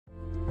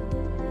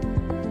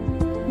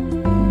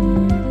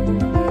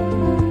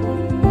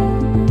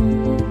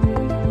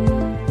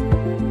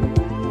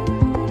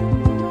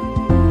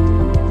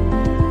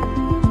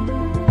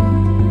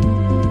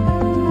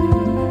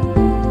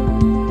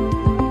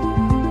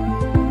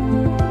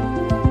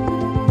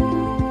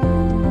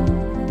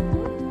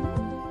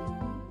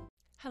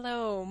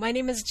My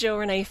name is Jill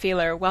Renee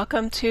Feeler.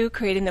 Welcome to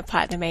Creating the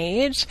Platinum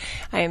Age.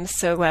 I am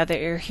so glad that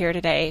you're here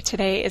today.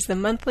 Today is the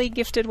monthly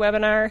gifted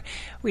webinar.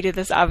 We do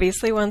this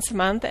obviously once a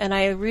month, and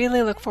I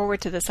really look forward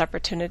to this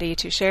opportunity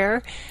to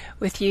share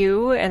with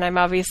you. And I'm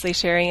obviously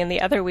sharing in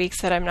the other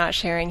weeks that I'm not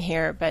sharing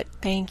here, but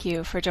thank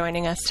you for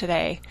joining us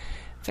today.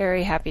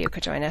 Very happy you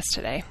could join us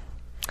today.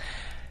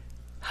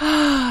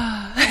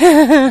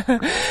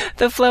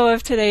 The flow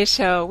of today's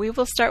show. We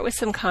will start with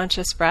some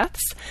conscious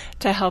breaths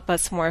to help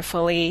us more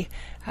fully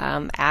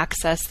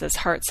access this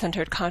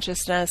heart-centered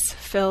consciousness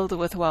filled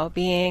with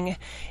well-being,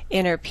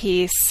 inner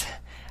peace,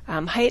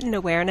 heightened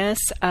awareness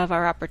of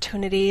our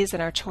opportunities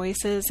and our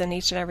choices in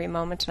each and every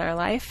moment in our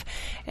life.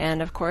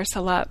 And of course,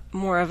 a lot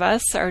more of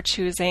us are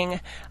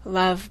choosing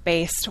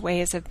love-based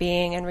ways of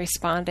being and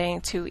responding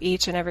to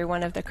each and every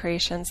one of the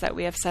creations that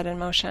we have set in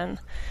motion.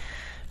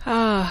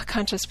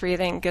 Conscious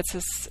breathing gets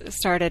us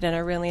started in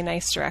a really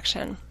nice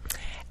direction.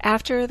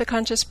 After the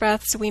conscious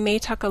breaths, we may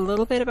talk a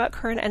little bit about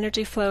current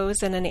energy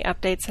flows and any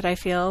updates that I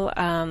feel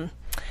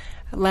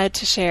led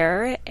to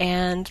share,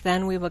 and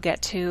then we will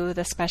get to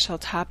the special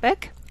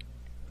topic.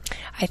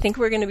 I think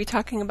we're going to be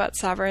talking about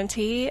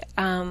sovereignty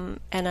and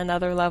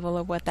another level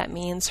of what that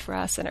means for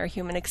us in our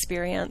human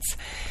experience.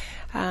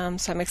 So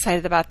I'm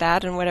excited about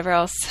that and whatever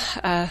else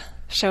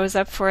shows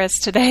up for us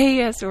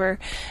today as we're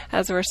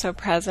so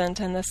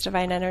present in this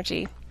divine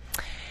energy.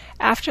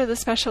 After the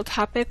special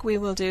topic, we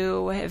will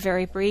do a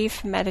very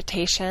brief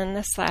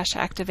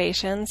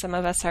meditation/activation. Some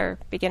of us are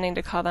beginning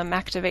to call them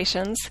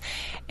activations,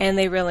 and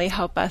they really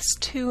help us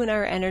tune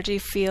our energy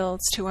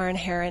fields to our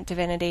inherent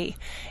divinity.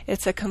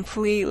 It's a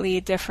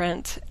completely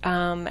different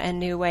and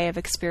new way of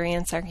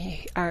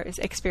experiencing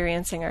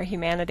our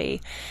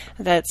humanity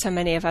that so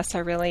many of us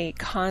are really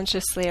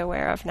consciously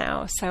aware of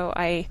now. So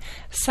I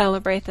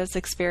celebrate this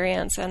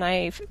experience, and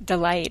I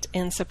delight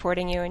in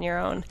supporting you in your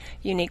own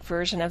unique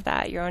version of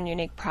that, your own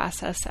unique process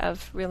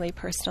of really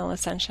personal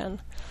ascension.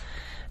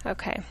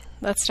 Okay,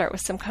 let's start with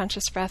some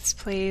conscious breaths,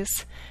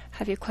 please.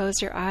 Have you close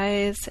your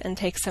eyes and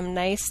take some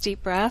nice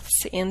deep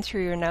breaths in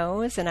through your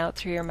nose and out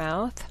through your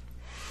mouth.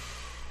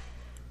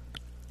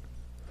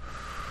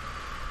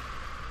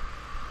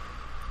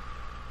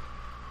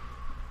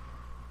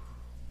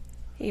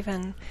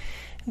 Even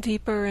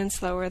deeper and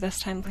slower this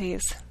time,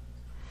 please.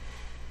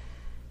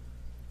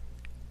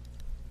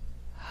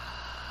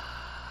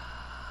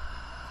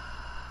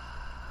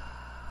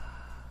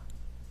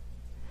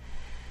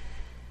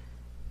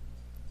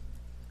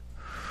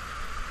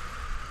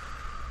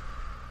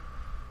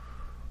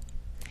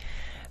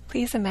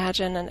 Please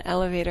imagine an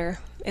elevator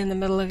in the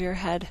middle of your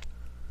head,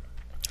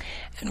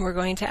 and we're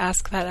going to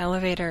ask that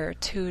elevator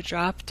to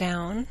drop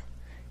down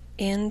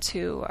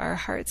into our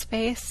heart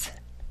space,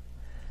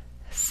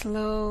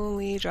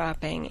 slowly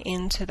dropping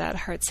into that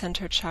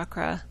heart-centered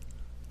chakra.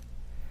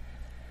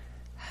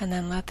 And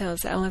then let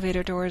those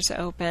elevator doors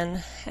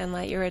open and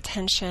let your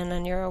attention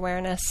and your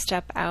awareness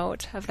step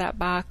out of that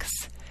box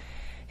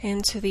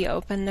into the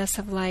openness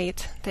of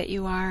light that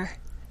you are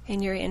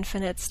in your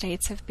infinite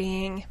states of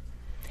being.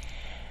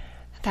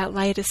 That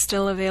light is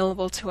still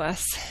available to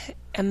us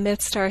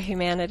amidst our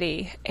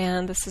humanity,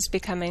 and this is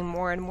becoming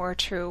more and more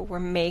true. We're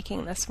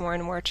making this more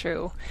and more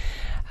true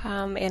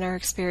in our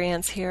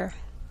experience here.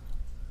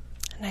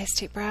 A nice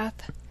deep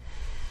breath.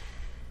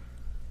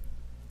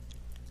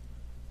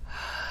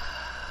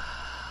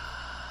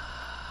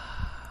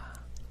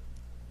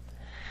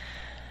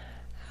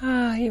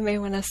 You may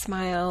want to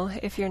smile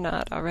if you're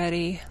not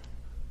already.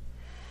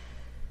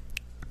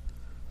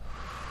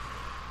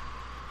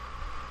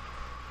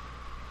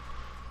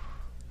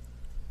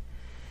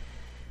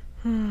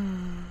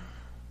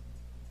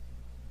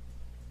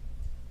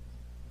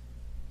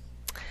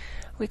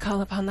 We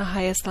call upon the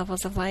highest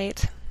levels of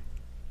light,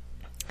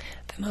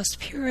 the most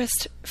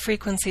purest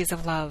frequencies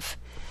of love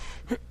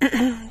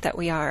that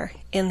we are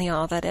in the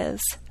all that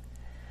is.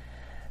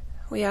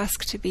 We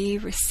ask to be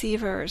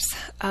receivers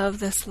of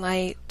this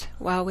light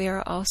while we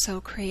are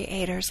also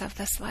creators of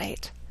this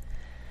light.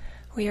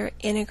 We are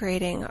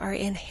integrating our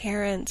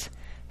inherent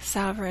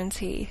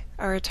sovereignty,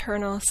 our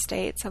eternal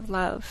states of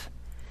love,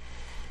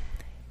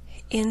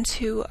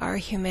 into our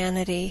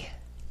humanity,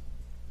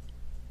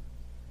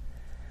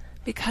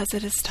 because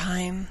it is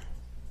time,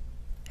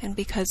 and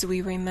because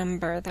we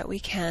remember that we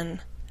can,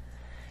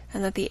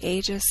 and that the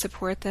ages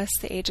support this,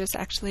 the ages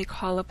actually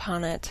call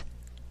upon it.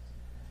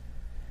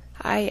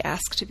 I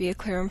ask to be a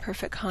clear and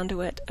perfect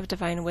conduit of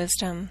divine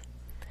wisdom,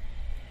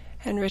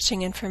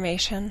 enriching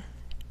information,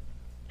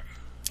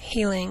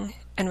 healing,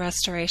 and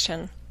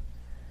restoration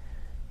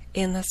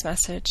in this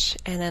message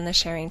and in the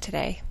sharing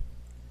today.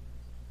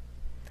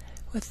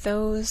 With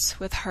those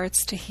with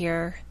hearts to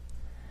hear,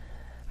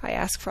 I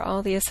ask for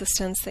all the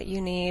assistance that you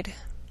need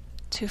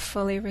to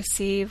fully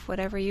receive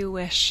whatever you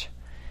wish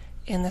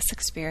in this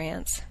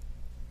experience.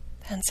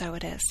 And so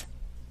it is.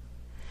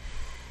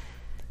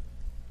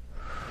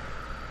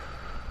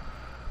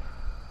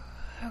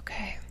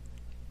 Okay.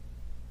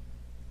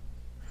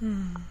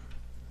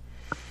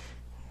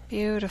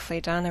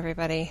 Beautifully done,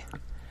 everybody.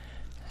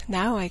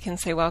 now I can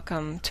say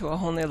welcome to a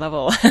whole new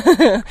level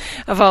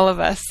of all of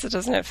us.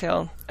 Doesn't it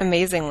feel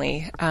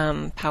amazingly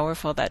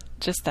powerful, that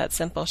just that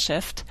simple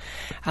shift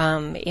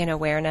in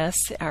awareness?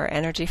 Our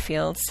energy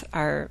fields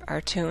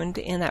are tuned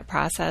in that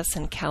process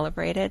and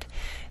calibrated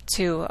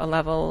to a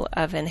level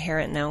of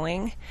inherent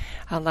knowing,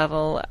 a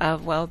level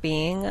of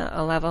well-being,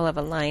 a level of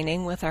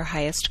aligning with our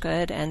highest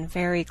good, and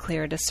very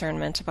clear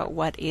discernment about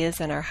what is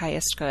in our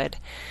highest good.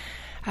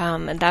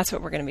 And that's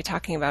what we're going to be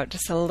talking about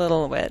just a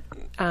little bit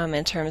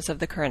in terms of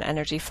the current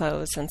energy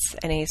flows and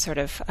any sort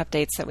of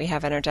updates that we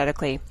have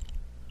energetically.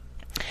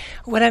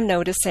 What I'm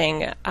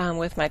noticing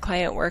with my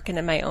client work and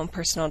in my own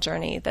personal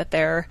journey, that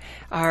there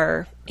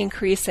are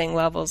increasing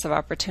levels of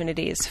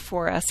opportunities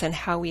for us and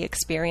how we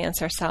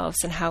experience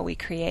ourselves and how we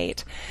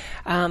create.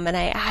 And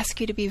I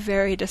ask you to be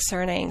very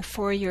discerning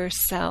for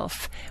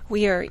yourself.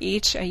 We are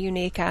each a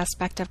unique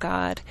aspect of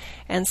God,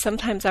 and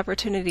sometimes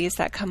opportunities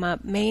that come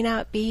up may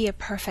not be a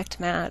perfect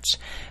match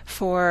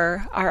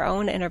for our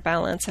own inner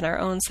balance and our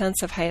own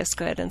sense of highest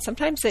good. And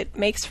sometimes it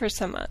makes for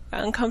some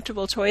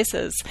uncomfortable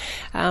choices,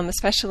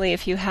 especially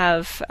if you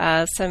have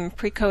some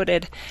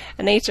pre-coded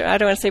nature. I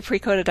don't want to say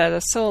pre-coded at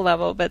a soul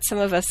level, but some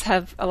of us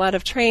have a lot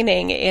of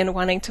training in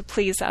wanting to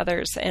please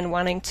others and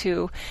wanting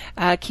to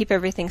keep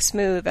everything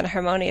smooth and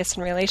harmonious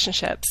in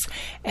relationships.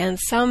 And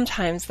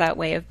sometimes that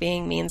way of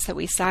being means that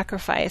we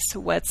sacrifice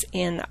what's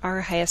in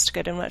our highest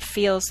good and what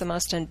feels the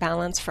most in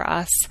balance for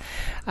us.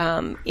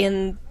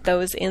 In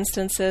those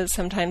instances,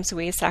 sometimes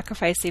we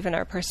sacrifice even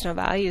our personal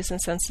values and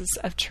senses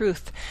of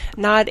truth,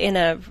 not in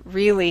a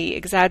really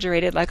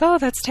exaggerated, like, oh,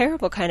 that's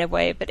terrible kind of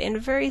way, but in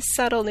very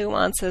subtle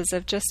nuances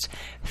of just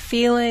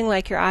feeling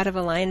like you're out of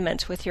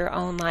alignment with your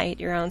own light,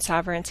 your own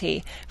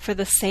sovereignty, for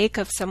the sake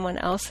of someone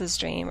else's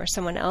dream or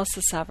someone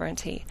else's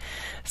sovereignty.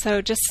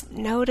 So just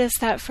notice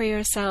that for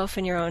yourself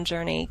in your own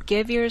journey.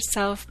 Give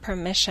yourself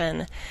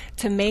permission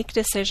to make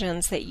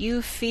decisions that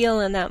you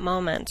feel in that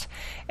moment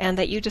and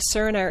that you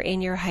discern are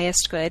in your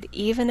highest good,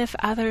 even if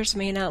others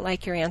may not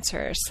like your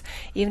answers,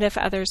 even if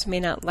others may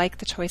not like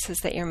the choices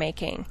that you're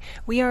making.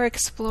 We are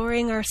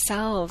exploring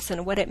ourselves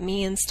and what it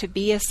means to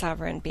be a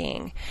sovereign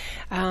being.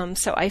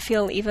 So I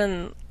feel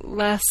even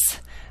less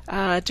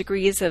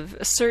degrees of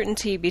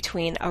certainty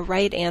between a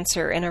right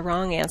answer and a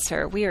wrong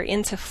answer. We are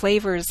into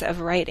flavors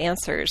of right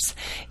answers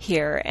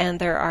here, and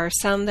there are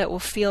some that will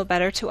feel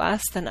better to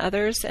us than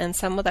others, and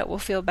some that will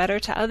feel better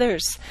to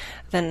others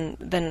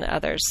than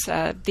others,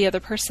 the other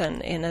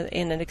person in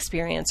an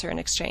experience or an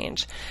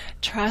exchange.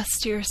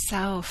 Trust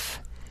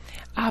yourself.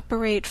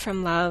 Operate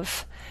from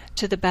love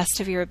to the best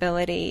of your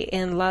ability,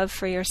 in love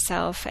for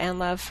yourself and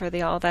love for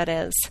the all that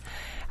is.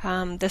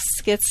 This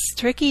gets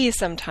tricky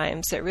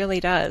sometimes, it really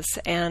does,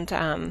 and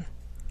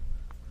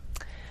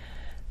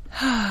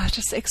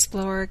just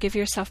explore, give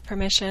yourself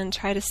permission,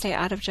 try to stay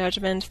out of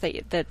judgment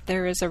that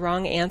there is a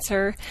wrong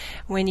answer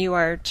when you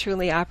are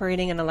truly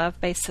operating in a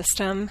love-based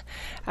system.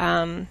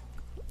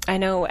 I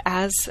know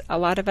as a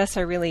lot of us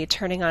are really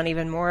turning on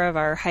even more of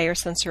our higher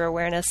sensory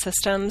awareness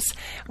systems,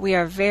 we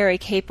are very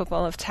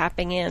capable of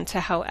tapping into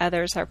how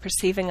others are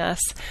perceiving us,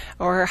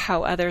 or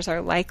how others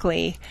are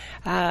likely,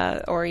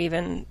 or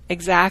even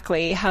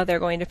exactly how they're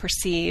going to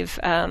perceive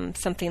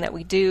something that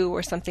we do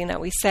or something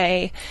that we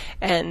say.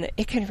 And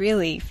it can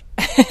really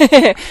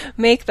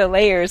make the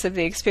layers of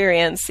the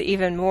experience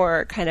even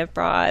more kind of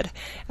broad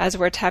as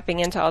we're tapping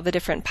into all the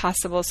different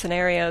possible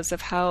scenarios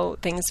of how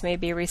things may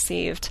be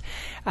received.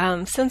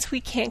 Since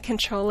we can't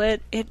control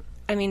it,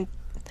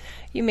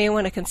 you may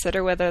want to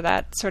consider whether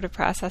that sort of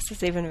process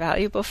is even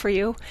valuable for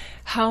you.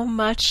 How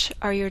much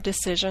are your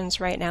decisions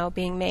right now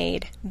being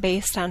made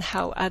based on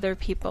how other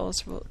people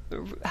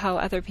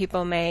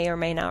may or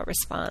may not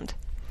respond,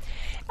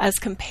 as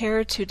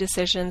compared to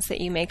decisions that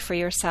you make for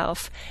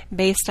yourself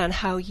based on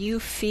how you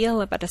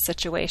feel about a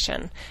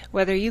situation,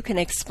 whether you can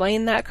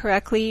explain that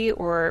correctly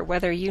or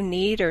whether you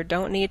need or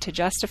don't need to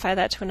justify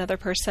that to another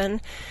person.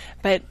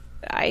 But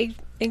I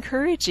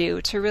encourage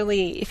you to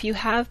really, if you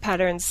have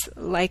patterns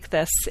like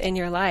this in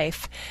your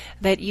life,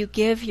 that you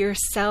give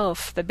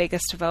yourself the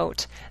biggest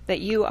vote, that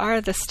you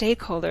are the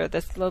stakeholder,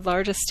 the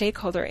largest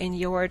stakeholder in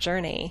your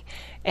journey.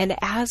 And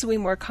as we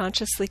more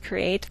consciously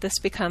create, this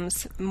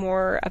becomes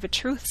more of a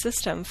truth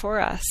system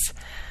for us.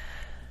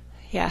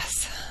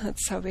 Yes,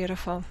 that's so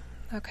beautiful.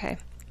 Okay.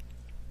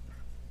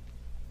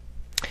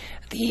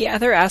 The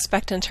other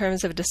aspect in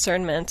terms of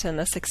discernment and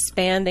this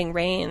expanding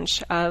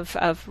range of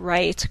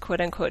right,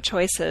 quote-unquote,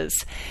 choices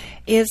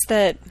is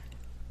that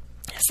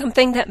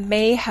something that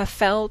may have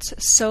felt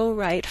so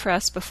right for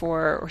us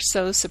before or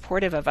so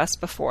supportive of us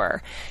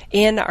before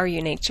in our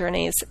unique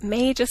journeys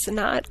may just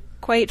not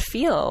quite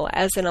feel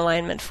as in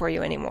alignment for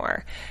you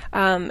anymore.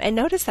 And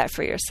notice that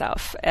for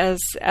yourself.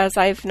 As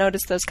I've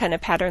noticed those kind of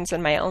patterns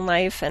in my own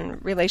life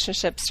and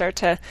relationships start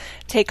to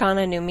take on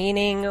a new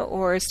meaning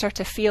or start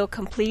to feel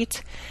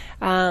complete,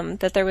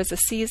 that there was a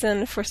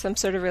season for some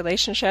sort of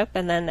relationship,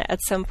 and then at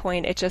some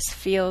point it just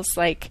feels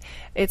like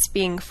it's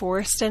being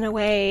forced in a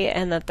way,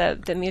 and that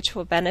the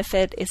mutual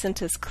benefit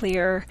isn't as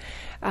clear.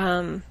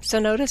 So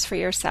notice for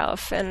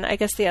yourself. And I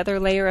guess the other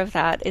layer of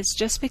that is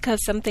just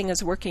because something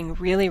is working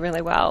really,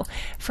 really well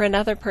for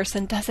another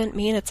person doesn't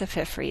mean it's a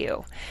fit for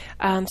you.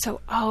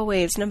 So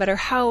always, no matter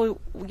how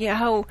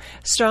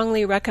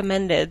strongly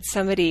recommended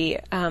somebody,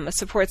 a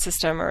support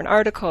system or an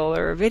article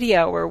or a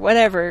video or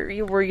whatever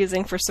you were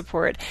using for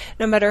support,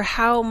 no matter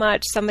how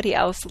much somebody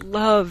else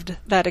loved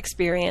that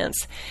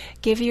experience,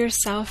 give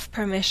yourself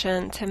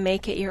permission to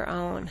make it your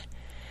own.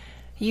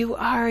 You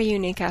are a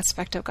unique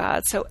aspect of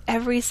God, so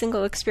every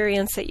single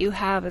experience that you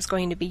have is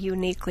going to be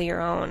uniquely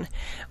your own.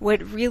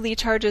 What really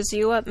charges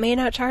you up may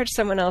not charge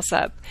someone else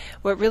up.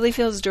 What really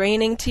feels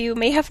draining to you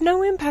may have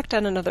no impact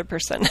on another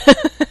person.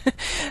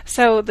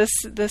 So this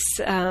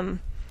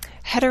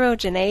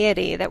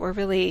heterogeneity that we're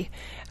really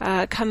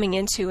coming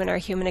into in our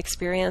human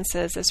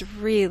experiences is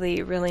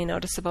really, really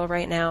noticeable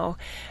right now.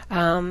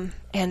 And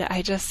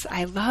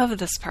I love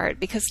this part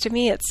because to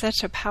me it's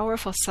such a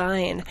powerful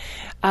sign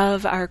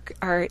of our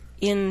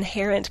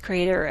inherent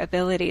creator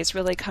abilities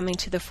really coming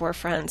to the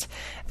forefront,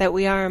 that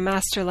we are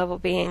master level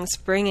beings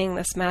bringing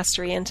this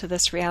mastery into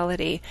this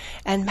reality.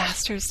 And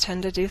masters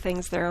tend to do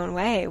things their own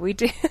way. We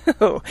do.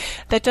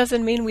 That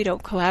doesn't mean we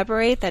don't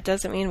collaborate. That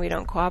doesn't mean we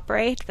don't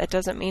cooperate. That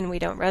doesn't mean we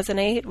don't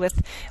resonate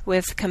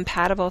with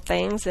compatible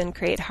things and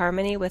create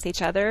harmony with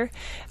each other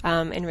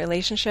in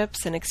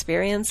relationships and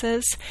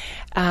experiences.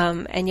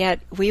 And yet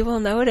we will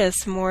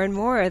notice more and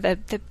more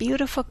that the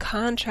beautiful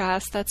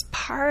contrast that's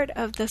part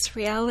of this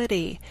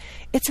reality.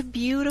 It's a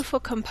beautiful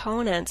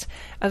component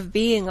of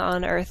being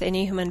on Earth in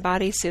a human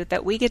bodysuit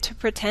that we get to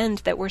pretend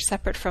that we're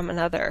separate from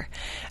another.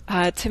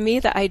 To me,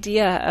 the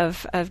idea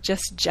of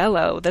just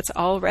Jell-O that's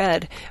all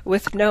red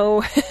with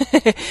no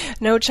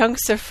no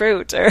chunks of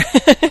fruit or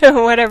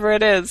whatever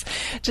it is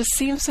just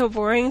seems so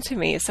boring to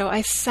me. So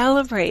I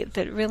celebrate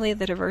that really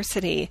the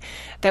diversity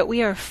that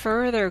we are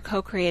further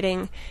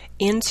co-creating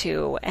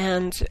into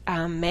and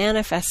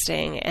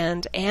manifesting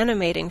and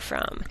animating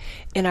from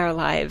in our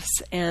lives.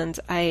 And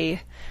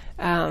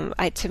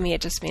to me,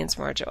 it just means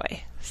more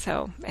joy.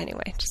 So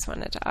anyway, just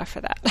wanted to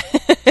offer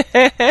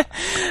that.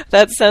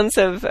 That sense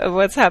of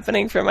what's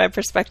happening from my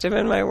perspective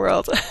in my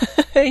world.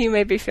 You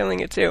may be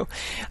feeling it too.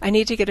 I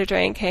need to get a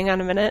drink. Hang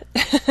on a minute.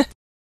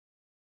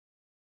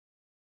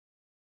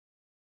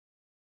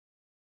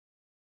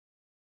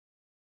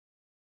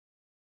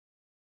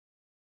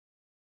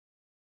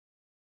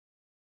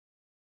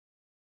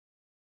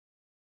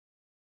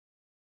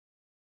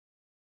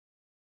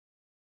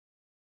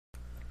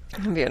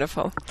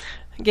 Beautiful.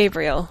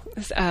 Gabriel,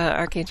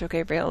 Archangel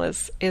Gabriel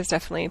is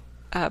definitely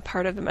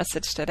part of the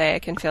message today. I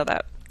can feel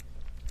that.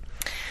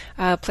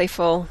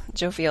 Playful,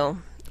 jovial,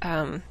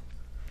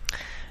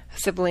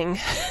 sibling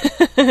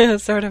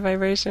sort of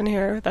vibration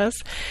here with us.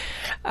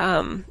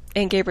 And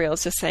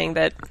Gabriel's just saying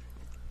that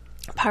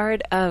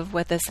part of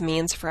what this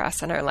means for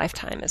us in our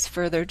lifetime is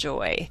further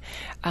joy,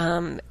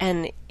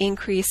 and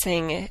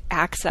increasing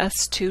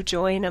access to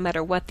joy no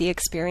matter what the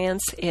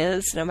experience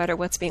is, no matter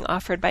what's being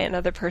offered by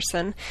another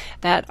person.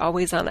 That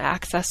always on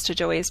access to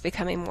joy is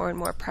becoming more and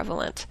more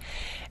prevalent.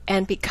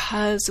 And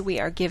because we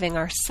are giving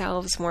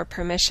ourselves more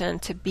permission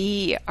to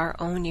be our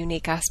own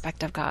unique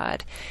aspect of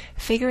God,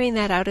 figuring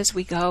that out as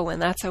we go,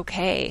 and that's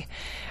okay.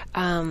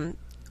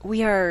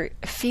 We are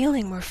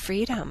feeling more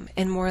freedom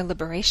and more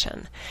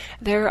liberation.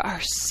 There are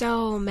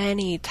so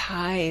many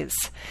ties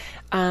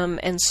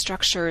and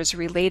structures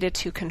related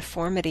to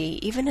conformity,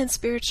 even in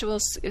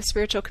spiritual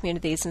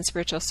communities and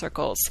spiritual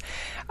circles.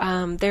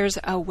 There's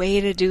a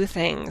way to do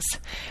things,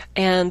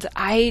 and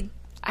I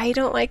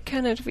don't like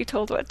kind of to be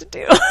told what to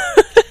do.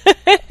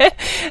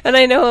 And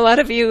I know a lot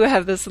of you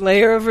have this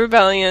layer of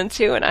rebellion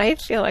too, and I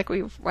feel like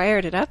we've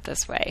wired it up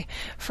this way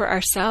for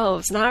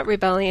ourselves, not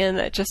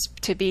rebellion just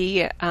to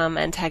be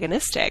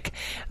antagonistic,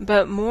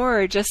 but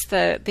more just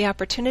the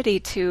opportunity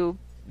to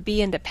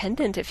be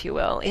independent, if you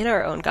will, in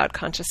our own God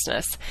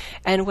consciousness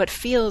and what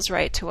feels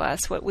right to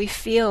us, what we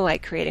feel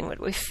like creating, what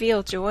we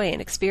feel joy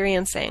in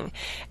experiencing,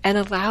 and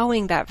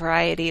allowing that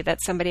variety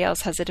that somebody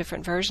else has a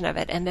different version of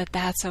it, and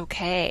that's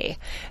okay,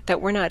 that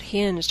we're not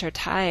hinged or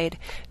tied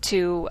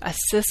to a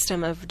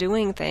system of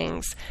doing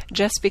things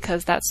just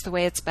because that's the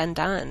way it's been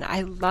done.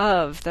 I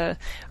love the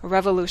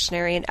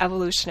revolutionary and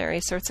evolutionary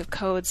sorts of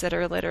codes that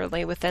are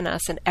literally within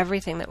us in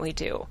everything that we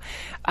do.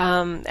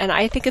 And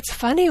I think it's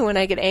funny when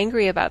I get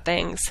angry about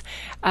things,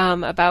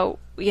 about,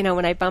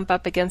 when I bump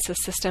up against a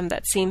system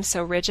that seems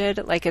so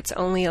rigid, like it's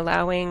only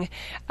allowing,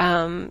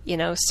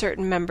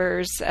 certain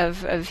members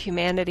of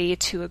humanity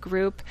to a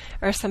group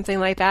or something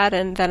like that.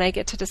 And then I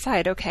get to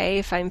decide, okay,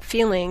 if I'm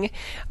feeling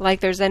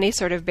like there's any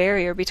sort of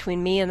barrier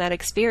between me and that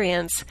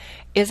experience,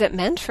 is it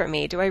meant for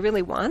me? Do I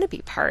really want to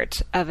be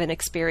part of an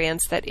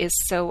experience that is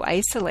so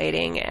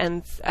isolating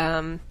and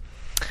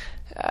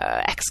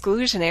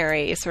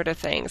exclusionary sort of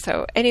thing?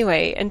 So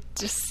anyway, and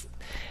just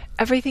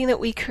everything that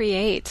we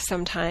create,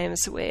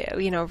 sometimes,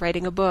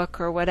 writing a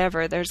book or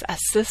whatever, there's a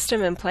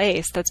system in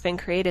place that's been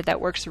created that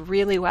works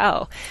really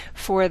well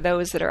for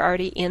those that are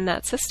already in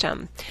that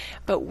system.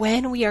 But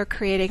when we are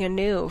creating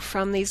anew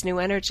from these new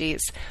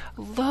energies,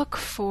 look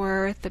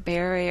for the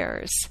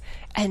barriers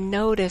and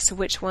notice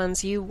which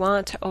ones you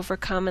want to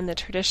overcome in the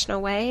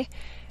traditional way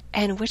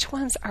and which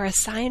ones are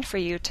assigned for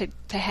you to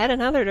head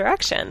another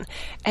direction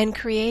and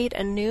create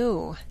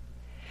anew.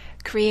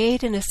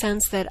 Create in a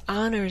sense that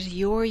honors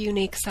your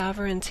unique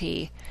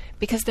sovereignty,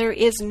 because there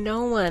is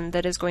no one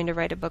that is going to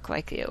write a book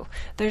like you.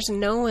 There's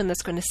no one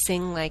that's going to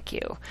sing like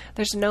you.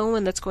 There's no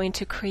one that's going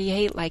to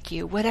create like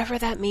you, whatever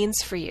that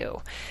means for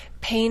you.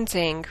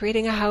 Painting,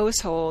 creating a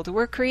household.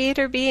 We're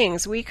creator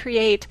beings. We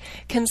create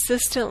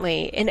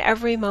consistently in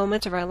every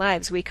moment of our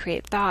lives. We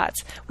create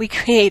thoughts. We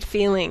create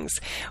feelings.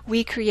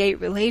 We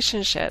create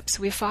relationships.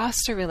 We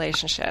foster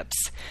relationships.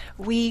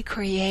 We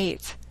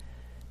create.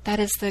 That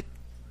is the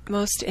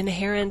most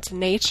inherent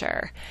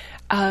nature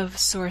of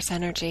source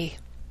energy.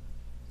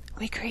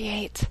 We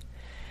create.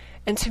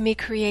 And to me,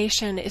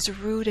 creation is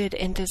rooted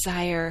in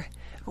desire.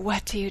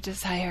 What do you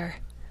desire?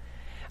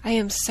 I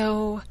am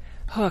so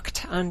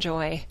hooked on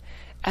joy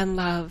and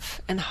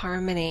love and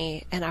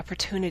harmony and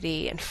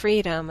opportunity and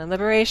freedom and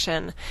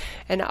liberation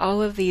and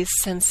all of these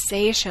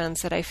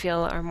sensations that I feel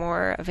are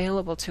more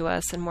available to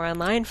us and more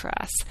online for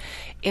us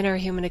in our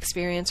human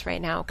experience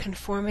right now.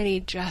 Conformity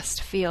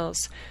just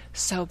feels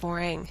so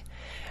boring.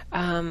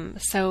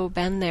 So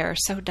been there,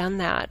 so done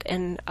that.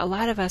 And a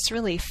lot of us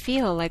really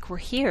feel like we're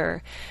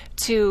here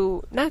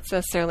to not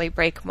necessarily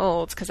break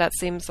molds, because that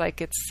seems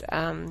like it's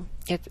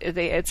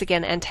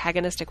again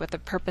antagonistic with the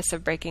purpose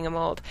of breaking a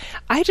mold.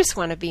 I just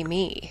want to be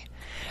me.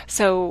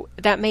 So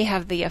that may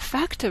have the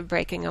effect of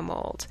breaking a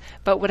mold,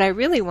 but what I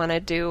really want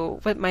to do,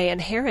 what my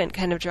inherent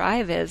kind of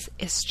drive is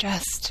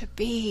just to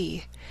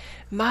be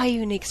my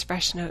unique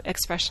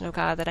expression of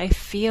God that I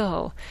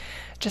feel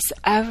just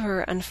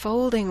ever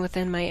unfolding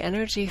within my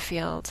energy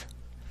field.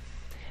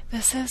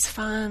 This is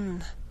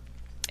fun.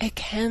 It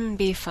can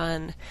be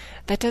fun.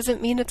 That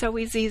doesn't mean it's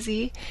always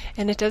easy,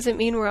 and it doesn't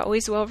mean we're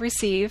always well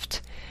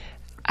received.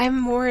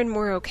 I'm more and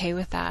more okay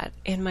with that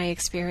in my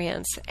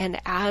experience. And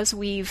as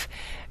we've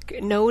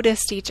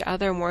noticed each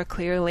other more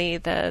clearly,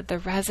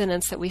 the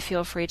resonance that we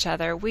feel for each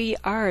other, we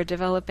are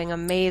developing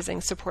amazing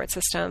support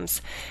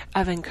systems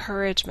of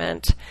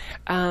encouragement,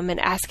 and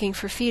asking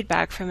for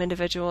feedback from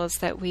individuals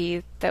that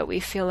we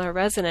feel are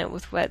resonant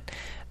with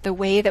the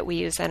way that we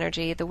use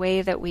energy, the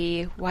way that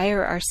we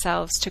wire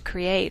ourselves to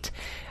create,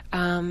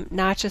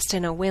 not just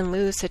in a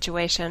win-lose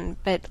situation,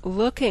 but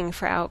looking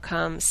for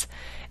outcomes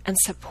and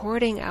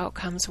supporting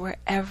outcomes where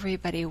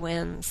everybody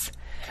wins,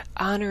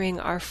 honoring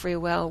our free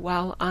will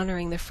while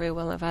honoring the free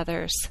will of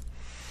others.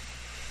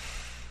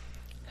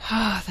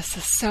 Oh, this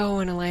is so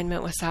in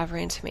alignment with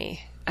sovereignty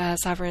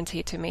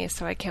to me,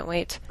 so I can't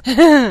wait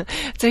to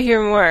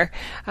hear more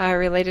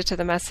related to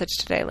the message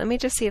today. Let me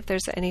just see if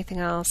there's anything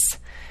else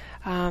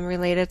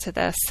related to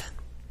this.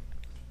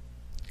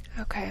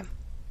 Okay.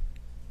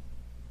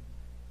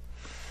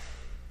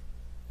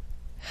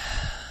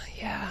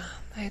 Yeah,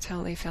 I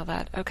totally feel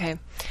that. Okay.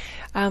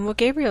 What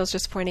Gabriel's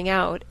just pointing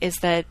out is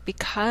that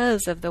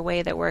because of the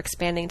way that we're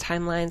expanding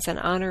timelines and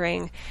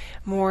honoring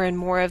more and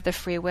more of the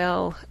free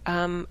will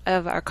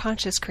of our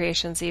conscious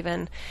creations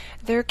even,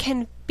 there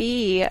can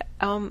be,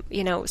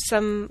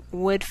 some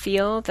would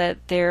feel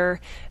that the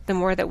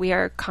more that we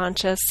are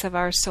conscious of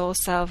our soul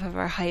self, of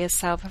our highest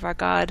self, of our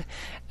God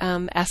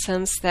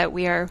essence that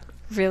we are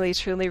really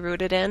truly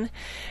rooted in,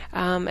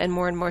 and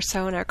more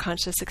so in our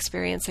conscious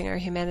experiencing our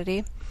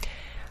humanity,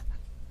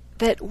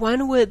 that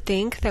one would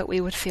think that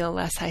we would feel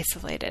less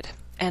isolated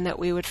and that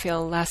we would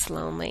feel less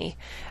lonely,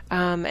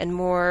 and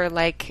more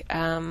like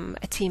a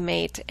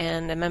teammate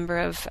and a member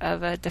of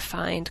a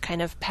defined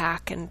kind of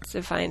pack and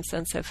defined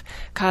sense of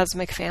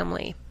cosmic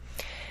family.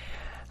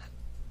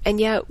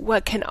 And yet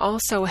what can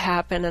also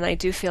happen, and I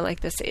do feel like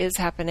this is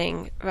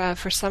happening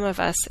for some of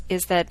us,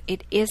 is that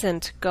it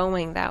isn't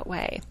going that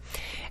way.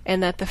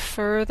 And that the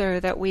further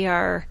that we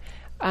are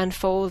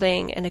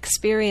unfolding and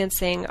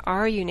experiencing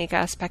our unique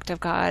aspect of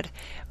God,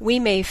 we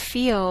may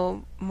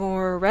feel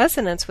more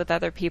resonance with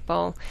other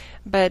people,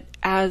 but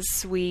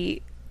as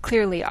we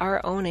clearly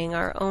are owning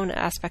our own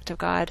aspect of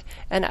God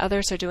and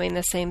others are doing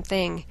the same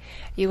thing,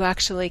 you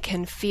actually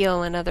can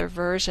feel another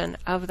version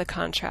of the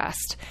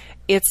contrast.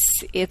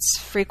 It's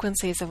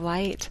frequencies of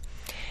light.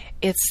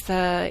 It's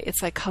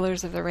like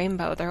colors of the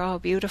rainbow. They're all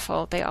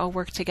beautiful. They all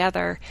work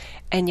together,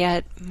 and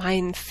yet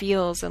mine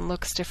feels and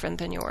looks different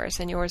than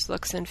yours, and yours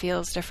looks and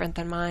feels different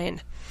than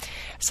mine.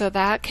 So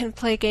that can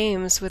play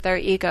games with our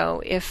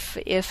ego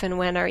if and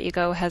when our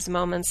ego has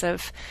moments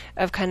of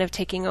kind of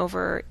taking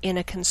over in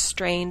a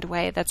constrained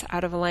way that's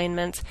out of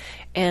alignment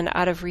and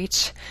out of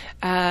reach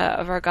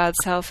of our God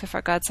self. If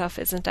our God self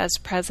isn't as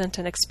present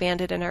and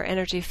expanded in our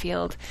energy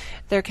field,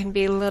 there can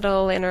be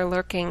little inner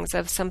lurkings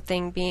of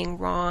something being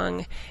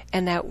wrong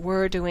and that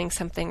we're doing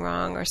something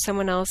wrong or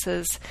someone else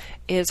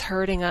is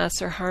hurting us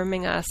or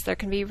harming us. There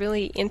can be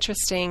really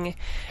interesting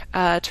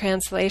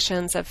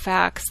translations of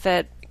facts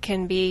that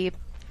can be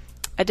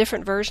a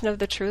different version of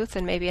the truth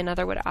than maybe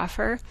another would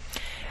offer.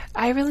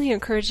 I really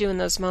encourage you in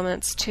those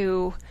moments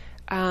to,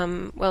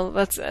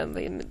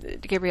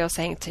 Gabriel's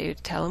saying to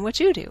tell him what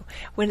you do.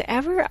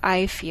 Whenever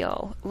I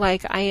feel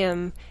like I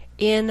am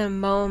in a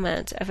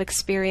moment of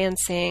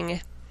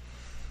experiencing,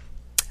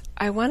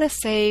 I want to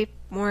say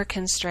more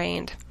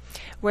constrained,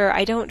 where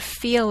I don't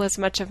feel as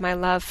much of my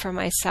love for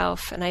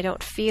myself and I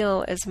don't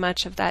feel as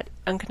much of that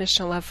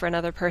unconditional love for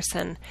another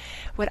person,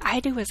 what I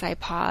do is I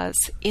pause.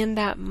 In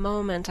that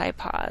moment, I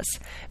pause,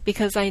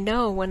 because I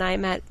know when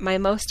I'm at my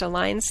most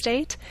aligned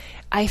state,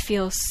 I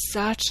feel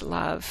such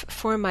love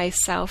for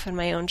myself and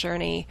my own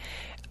journey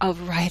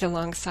of right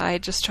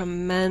alongside just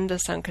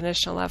tremendous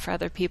unconditional love for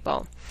other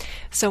people.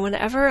 So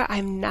whenever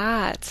I'm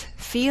not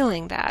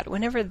feeling that,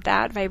 whenever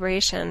that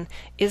vibration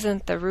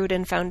isn't the root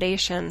and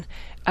foundation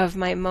of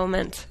my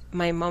moment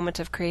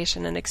of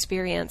creation and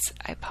experience,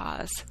 I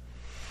pause.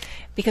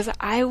 Because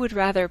I would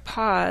rather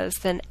pause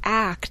than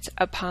act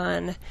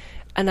upon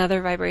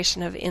another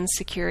vibration of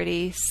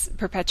insecurity,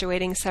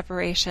 perpetuating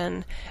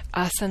separation,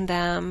 us and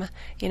them,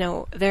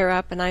 they're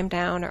up and I'm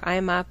down, or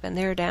I'm up and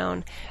they're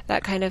down,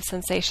 that kind of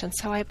sensation.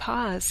 So I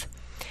pause.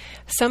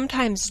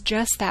 Sometimes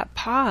just that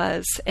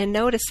pause and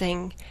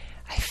noticing,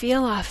 I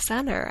feel off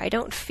center. I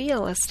don't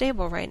feel as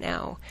stable right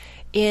now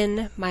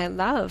in my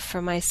love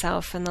for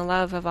myself and the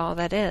love of all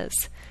that is.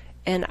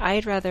 And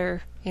I'd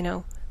rather,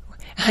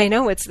 I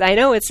know it's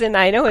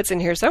in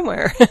here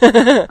somewhere.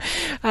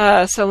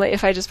 So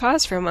if I just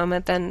pause for a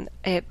moment, then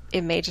it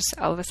may just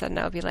all of a sudden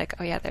I'll be like,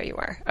 oh yeah, there you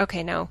are.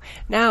 Okay, now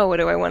what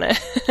do I want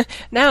to?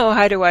 Now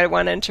how do I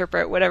want to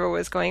interpret whatever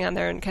was going on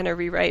there and kind of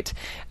rewrite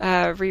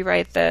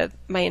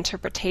my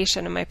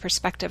interpretation and my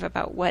perspective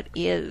about what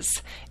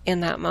is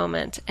in that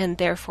moment, and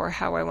therefore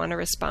how I want to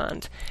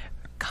respond.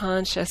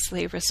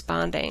 Consciously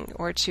responding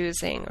or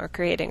choosing or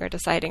creating or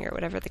deciding or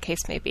whatever the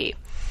case may be.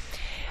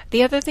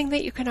 The other thing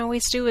that you can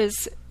always do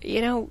is,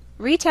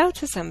 reach out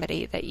to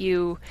somebody that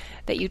you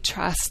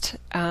trust,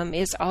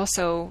 is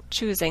also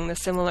choosing the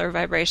similar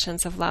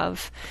vibrations of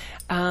love,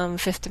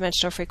 fifth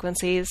dimensional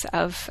frequencies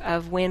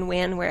of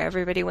win-win, where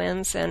everybody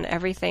wins and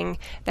everything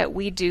that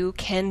we do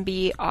can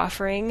be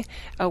offering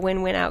a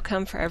win-win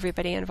outcome for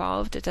everybody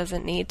involved. It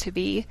doesn't need to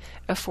be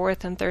a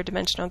fourth and third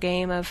dimensional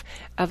game of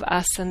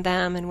us and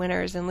them and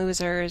winners and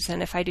losers.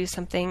 And if I do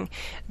something,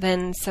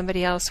 then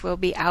somebody else will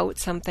be out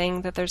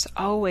something. That there's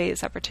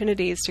always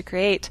opportunities to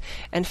create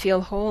and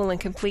feel whole and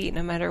complete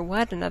no matter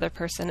what another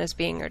person is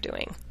being or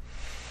doing.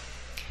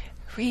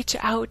 Reach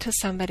out to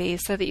somebody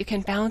so that you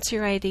can bounce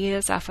your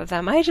ideas off of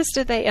them. I just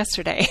did that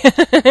yesterday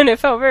and it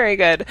felt very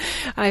good.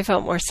 I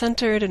felt more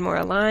centered and more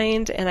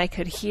aligned, and I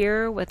could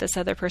hear what this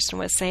other person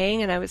was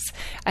saying, and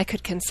I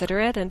could consider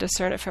it and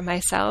discern it for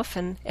myself,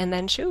 and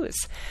then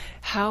choose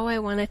how I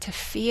wanted to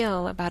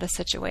feel about a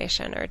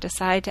situation or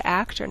decide to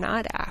act or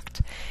not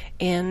act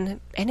in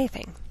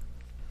anything.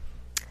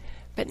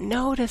 But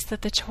notice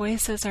that the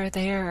choices are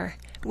there.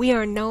 We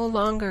are no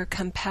longer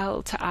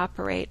compelled to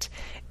operate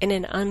in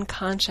an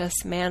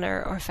unconscious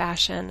manner or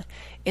fashion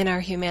in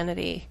our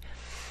humanity.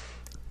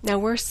 Now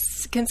we're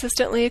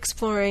consistently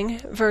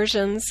exploring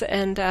versions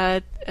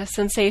and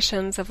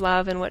sensations of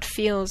love and what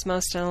feels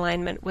most in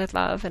alignment with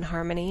love and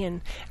harmony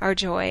and our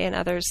joy and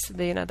others,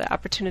 the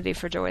opportunity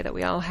for joy that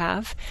we all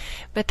have.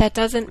 But that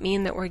doesn't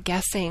mean that we're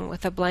guessing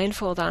with a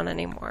blindfold on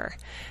anymore.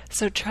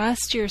 So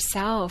trust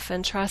yourself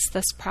and trust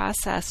this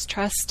process.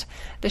 Trust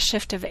the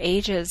shift of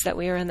ages that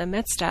we are in the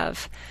midst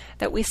of,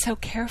 that we so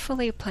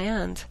carefully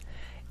planned,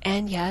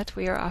 and yet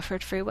we are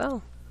offered free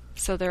will.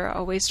 So there are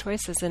always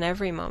choices in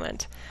every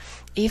moment,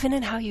 even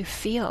in how you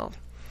feel.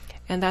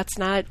 And that's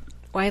not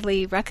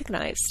widely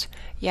recognized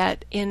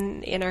yet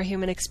in our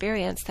human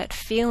experience, that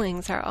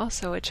feelings are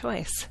also a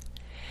choice.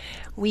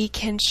 We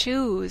can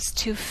choose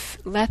to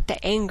let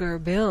the anger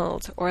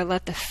build, or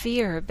let the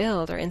fear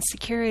build, or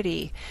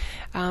insecurity,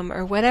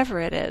 or whatever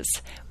it is.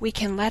 We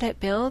can let it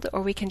build,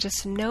 or we can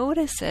just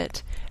notice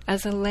it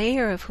as a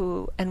layer of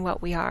who and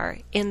what we are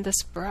in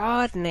this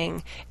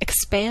broadening,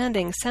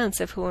 expanding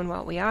sense of who and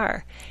what we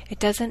are. It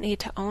doesn't need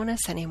to own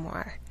us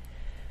anymore.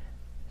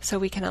 So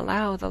we can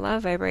allow the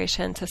love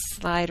vibration to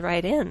slide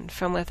right in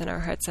from within our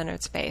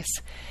heart-centered space,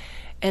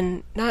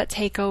 and not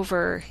take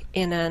over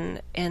in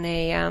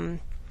a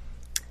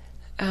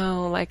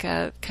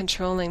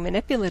controlling,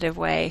 manipulative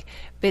way,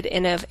 but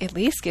in at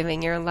least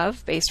giving your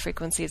love-based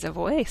frequencies a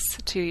voice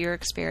to your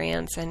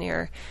experience and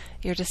your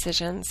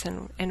decisions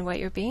and what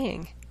you're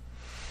being.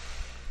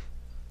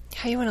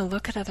 How you want to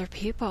look at other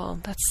people.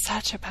 That's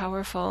such a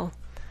powerful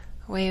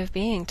way of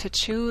being, to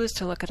choose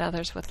to look at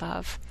others with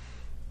love.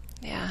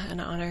 Yeah, and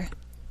honor.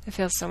 It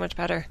feels so much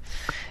better.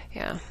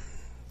 Yeah,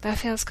 that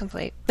feels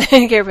complete.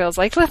 Gabriel's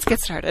like, let's get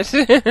started.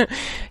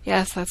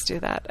 Yes, let's do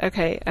that.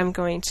 Okay, I'm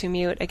going to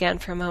mute again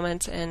for a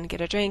moment and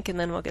get a drink, and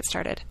then we'll get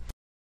started.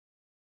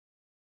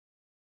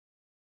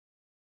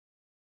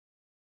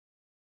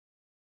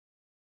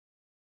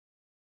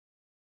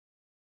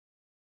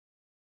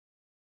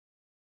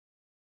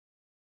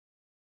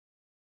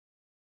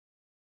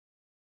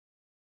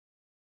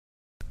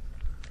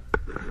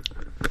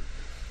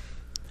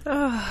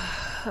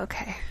 Oh,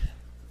 okay.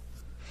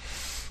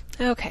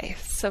 Okay,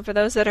 so for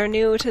those that are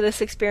new to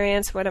this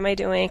experience, what am I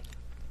doing?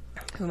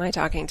 Who am I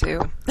talking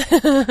to?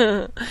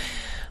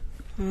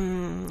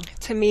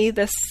 To me,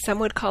 some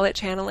would call it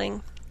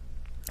channeling.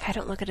 I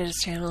don't look at it as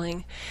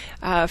channeling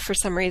for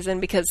some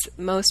reason, because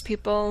most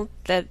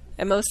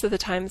of the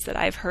times that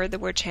I've heard the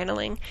word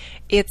channeling,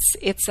 it's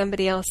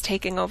somebody else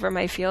taking over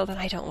my field, and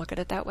I don't look at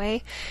it that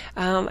way.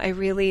 I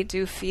really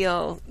do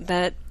feel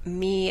that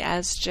me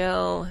as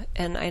Jill,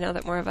 and I know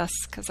that more of us,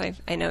 because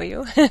I know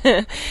you,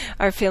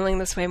 are feeling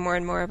this way more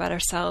and more about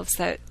ourselves,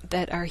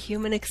 that our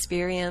human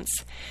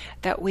experience,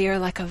 that we are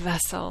like a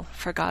vessel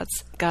for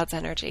God's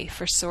energy,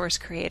 for Source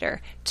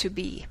Creator to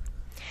be.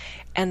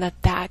 And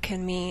that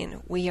can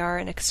mean we are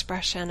an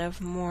expression of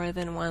more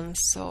than one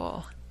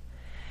soul.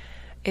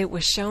 It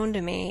was shown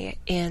to me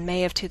in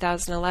May of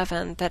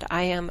 2011 that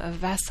I am a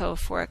vessel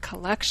for a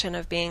collection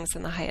of beings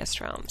in the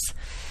highest realms.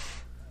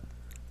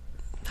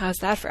 How's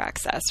that for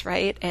access,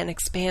 right? And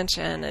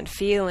expansion, and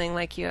feeling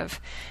like you have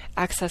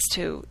access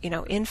to,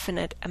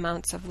 infinite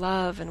amounts of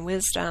love and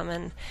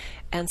wisdom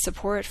and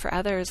support for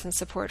others and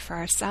support for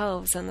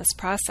ourselves in this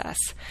process.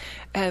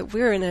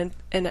 We're in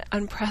an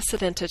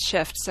unprecedented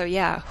shift. So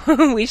yeah,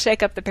 we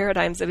shake up the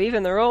paradigms of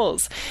even the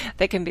roles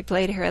that can be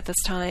played here at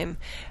this time.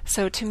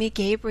 So to me,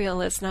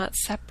 Gabriel is not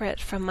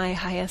separate from my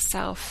highest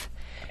self.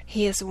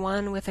 He is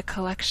one with a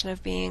collection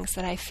of beings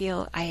that I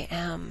feel I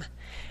am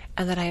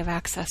and that I have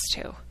access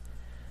to.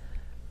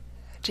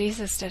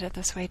 Jesus did it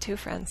this way too,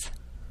 friends.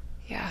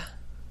 Yeah.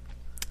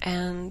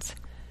 And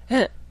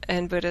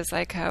Buddha's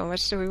like, how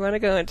much do we want to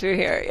go into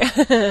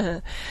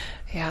here?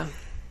 Yeah.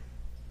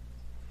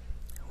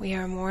 We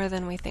are more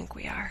than we think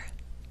we are.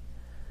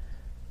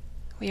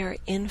 We are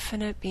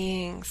infinite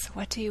beings.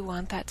 What do you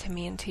want that to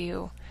mean to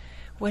you?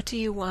 What do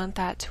you want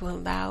that to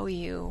allow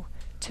you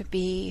to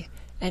be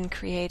and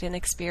create an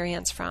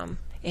experience from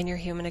in your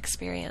human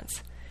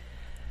experience?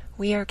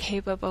 We are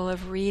capable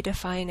of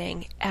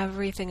redefining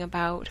everything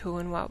about who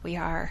and what we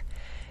are,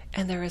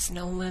 and there is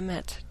no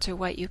limit to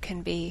what you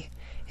can be.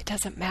 It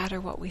doesn't matter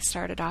what we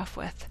started off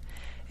with.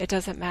 It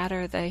doesn't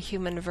matter the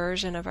human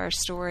version of our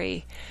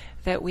story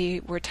that we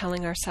were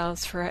telling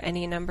ourselves for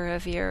any number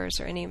of years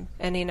or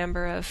any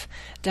number of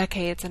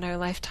decades in our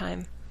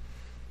lifetime.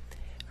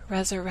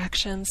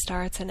 Resurrection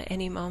starts in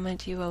any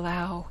moment you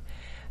allow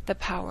the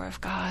power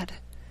of God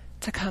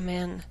to come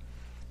in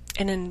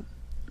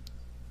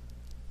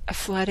a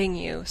flooding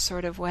you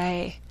sort of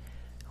way,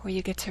 where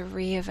you get to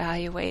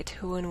reevaluate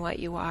who and what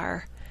you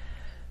are,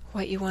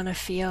 what you want to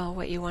feel,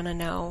 what you want to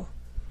know,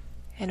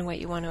 and what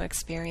you want to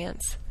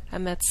experience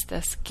amidst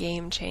this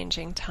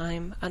game-changing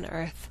time on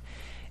Earth,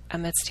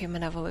 amidst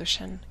human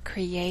evolution,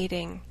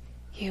 creating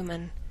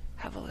human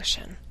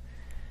evolution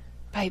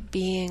by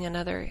being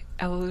another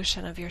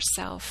evolution of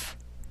yourself.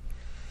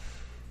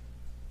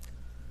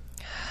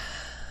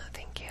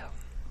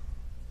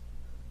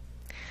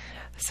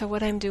 So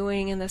what I'm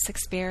doing in this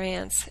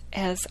experience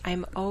is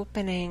I'm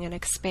opening and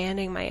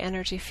expanding my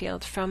energy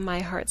field from my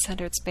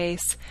heart-centered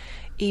space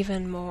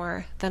even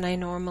more than I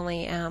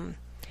normally am.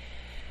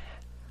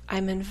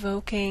 I'm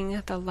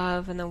invoking the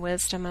love and the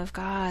wisdom of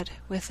God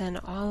within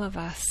all of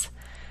us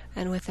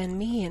and within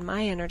me in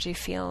my energy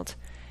field.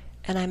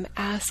 And I'm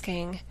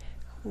asking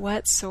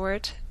what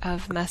sort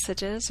of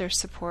messages or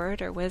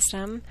support or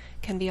wisdom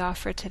can be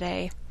offered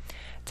today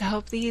to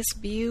help these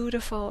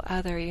beautiful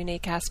other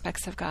unique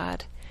aspects of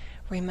God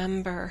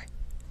remember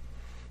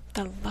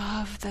the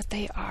love that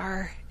they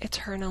are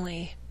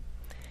eternally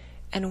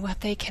and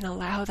what they can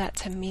allow that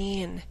to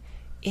mean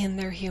in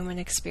their human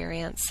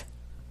experience.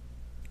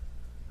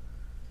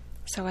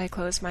 So I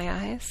close my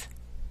eyes.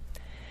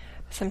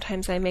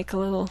 Sometimes I make a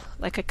little,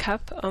 like a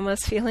cup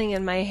almost feeling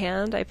in my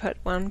hand. I put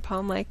one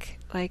palm like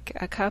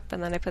a cup,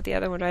 and then I put the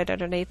other one right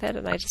underneath it,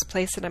 and I just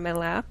place it in my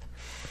lap.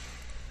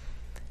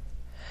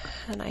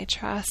 And I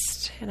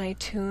trust and I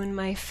tune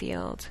my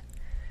field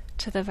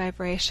to the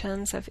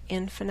vibrations of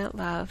infinite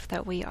love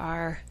that we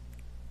are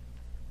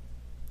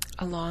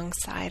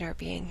alongside our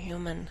being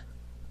human.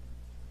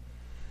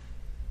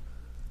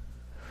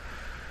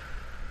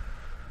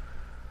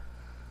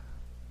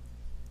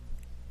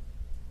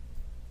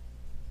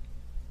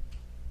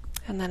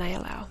 And then I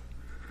allow.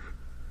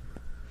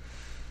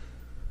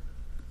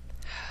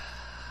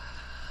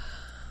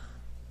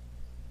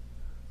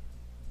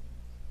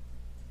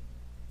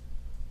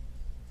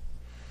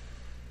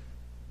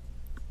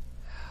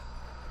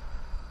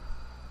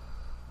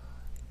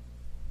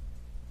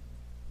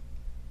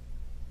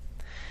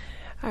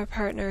 Our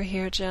partner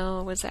here,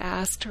 Jill, was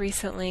asked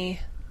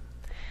recently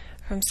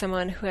from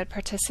someone who had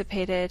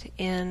participated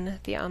in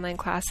the online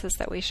classes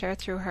that we share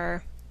through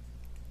her.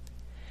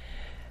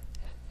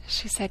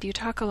 She said, "You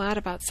talk a lot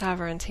about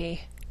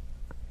sovereignty.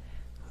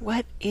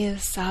 What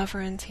is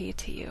sovereignty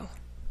to you?"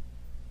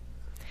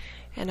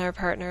 And our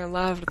partner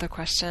loved the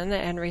question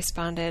and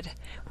responded,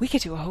 "We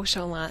could do a whole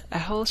show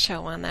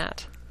on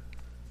that."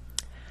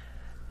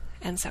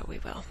 And so we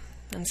will.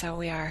 And so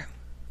we are.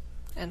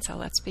 And so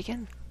let's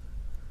begin.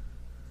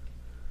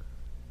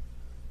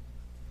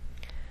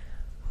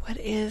 What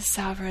is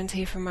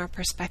sovereignty from our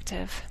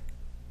perspective?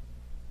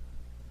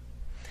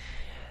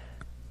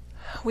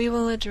 We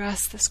will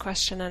address this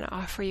question and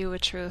offer you a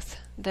truth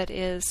that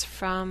is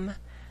from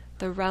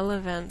the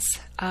relevance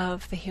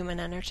of the human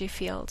energy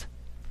field,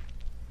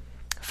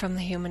 from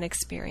the human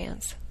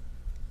experience.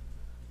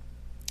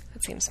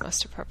 That seems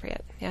most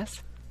appropriate,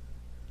 yes?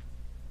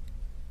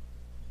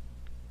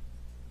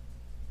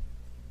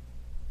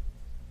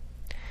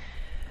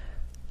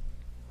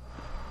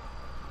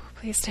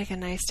 Please take a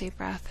nice deep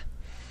breath.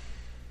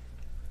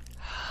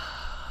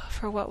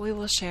 For what we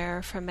will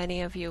share for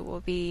many of you will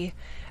be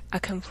a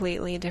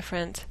completely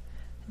different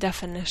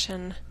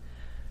definition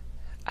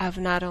of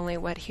not only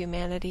what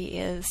humanity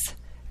is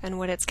and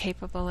what it's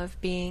capable of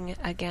being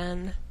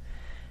again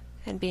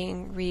and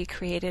being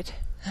recreated,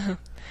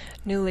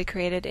 newly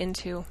created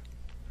into.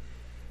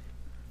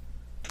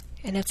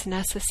 And it's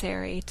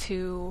necessary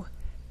to,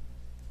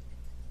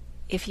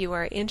 if you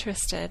are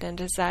interested and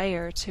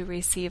desire to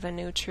receive a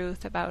new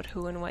truth about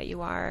who and what you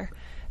are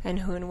and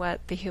who and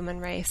what the human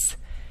race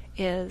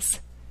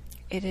is,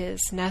 it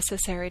is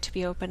necessary to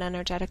be open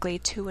energetically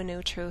to a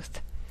new truth.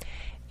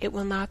 It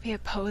will not be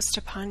imposed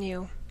upon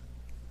you.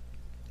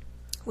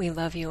 We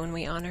love you and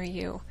we honor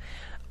you,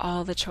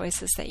 all the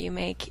choices that you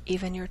make,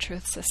 even your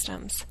truth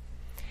systems.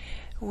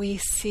 We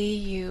see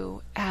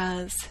you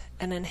as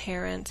an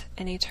inherent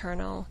and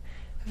eternal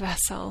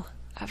vessel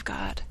of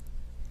God.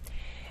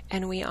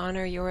 And we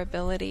honor your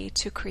ability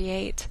to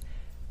create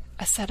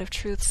a set of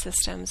truth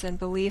systems and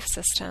belief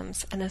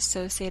systems and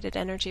associated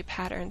energy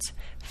patterns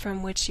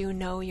from which you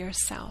know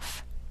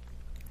yourself.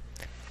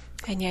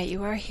 And yet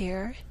you are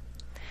here,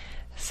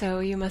 so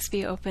you must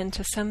be open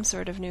to some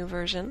sort of new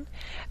version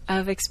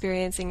of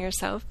experiencing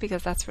yourself,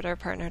 because that's what our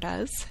partner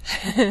does.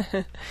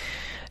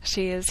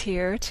 She is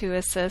here to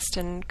assist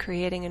in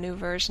creating a new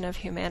version of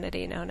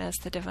humanity known as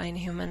the divine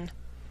human.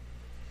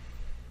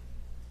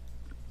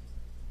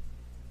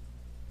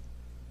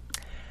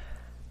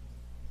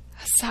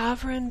 A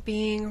sovereign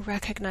being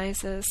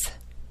recognizes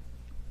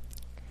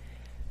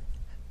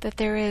that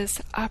there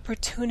is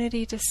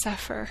opportunity to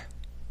suffer,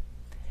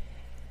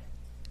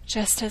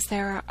 just as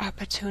there are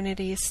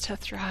opportunities to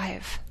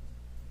thrive.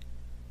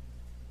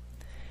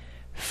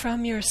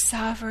 From your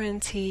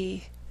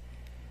sovereignty,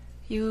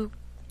 you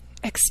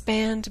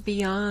expand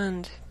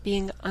beyond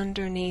being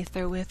underneath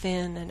or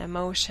within an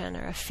emotion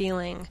or a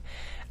feeling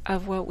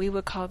of what we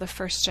would call the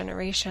first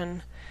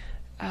generation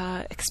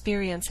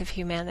experience of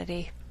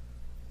humanity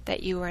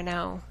that you are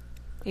now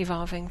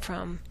evolving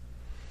from.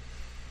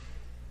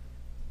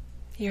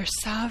 Your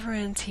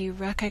sovereignty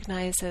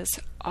recognizes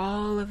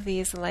all of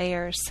these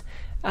layers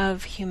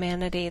of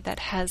humanity that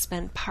has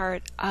been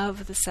part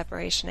of the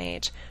separation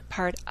age,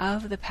 part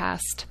of the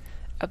past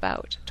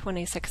about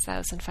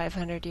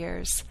 26,500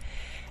 years,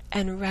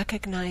 and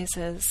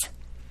recognizes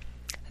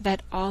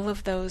that all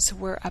of those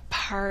were a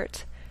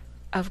part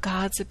of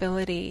God's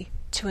ability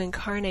to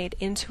incarnate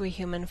into a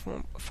human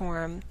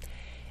form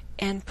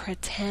and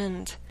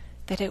pretend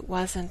that it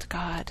wasn't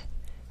God,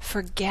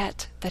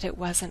 forget that it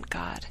wasn't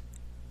God.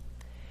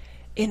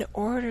 In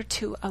order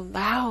to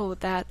allow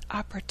that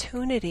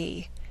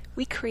opportunity,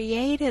 we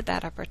created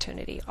that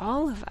opportunity,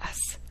 all of us.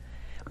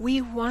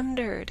 We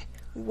wondered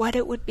what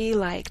it would be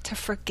like to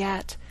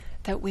forget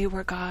that we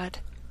were God.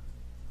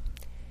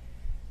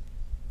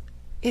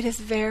 It is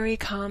very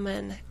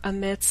common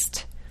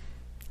amidst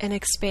an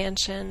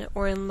expansion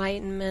or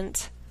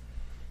enlightenment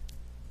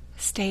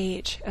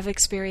stage of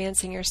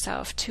experiencing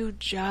yourself to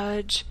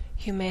judge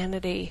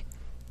humanity,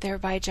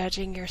 thereby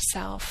judging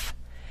yourself.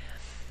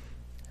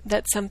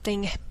 That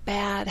something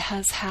bad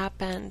has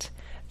happened,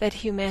 that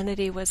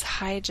humanity was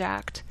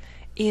hijacked,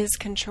 is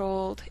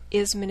controlled,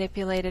 is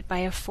manipulated by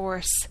a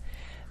force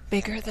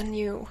bigger than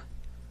you,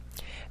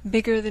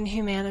 bigger than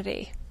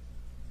humanity.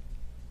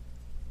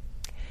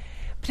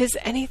 But is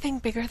anything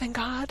bigger than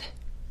God?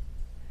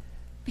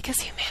 Because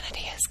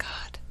humanity is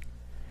God.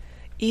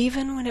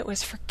 Even when it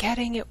was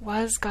forgetting it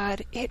was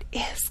God, it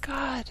is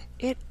God.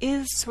 It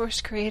is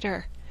Source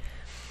Creator.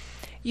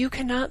 You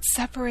cannot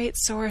separate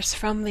Source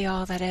from the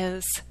all that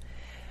is.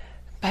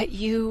 But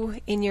you,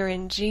 in your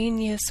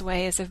ingenious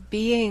ways of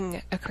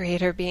being a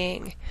creator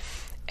being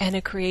and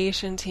a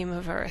creation team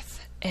of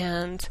Earth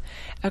and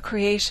a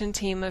creation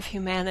team of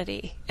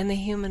humanity and the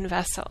human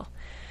vessel,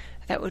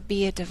 that would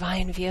be a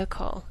divine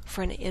vehicle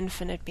for an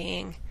infinite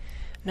being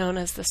known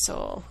as the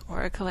soul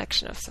or a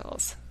collection of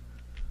souls.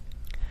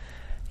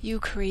 You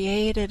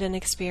created an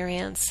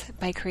experience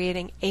by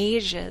creating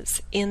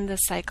ages in the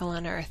cycle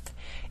on Earth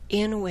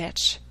in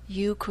which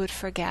you could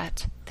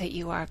forget that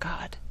you are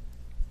God.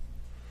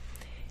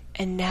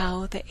 And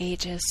now the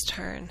ages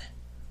turn.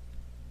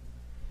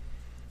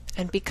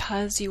 And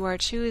because you are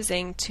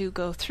choosing to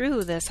go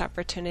through this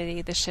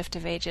opportunity, the shift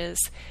of ages,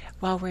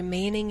 while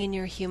remaining in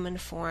your human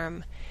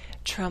form,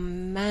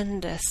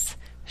 tremendous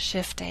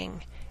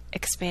shifting,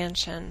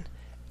 expansion,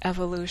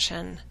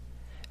 evolution,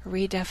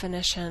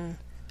 redefinition,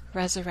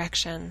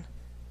 resurrection,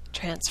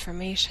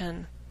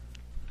 transformation,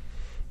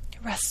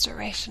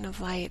 restoration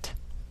of light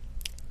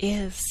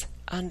is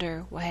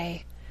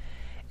underway.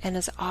 and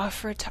is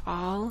offered to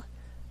all,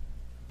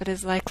 but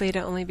is likely to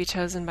only be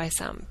chosen by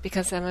some,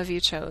 because some of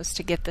you chose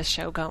to get this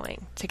show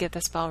going, to get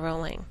this ball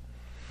rolling.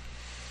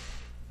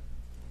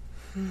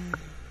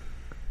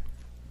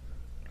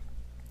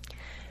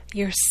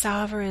 Your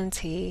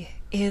sovereignty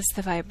is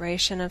the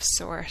vibration of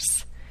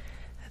Source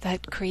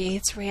that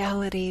creates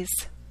realities,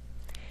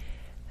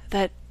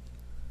 that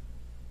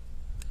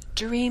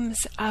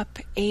dreams up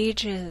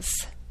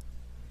ages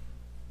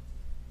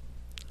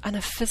on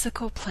a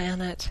physical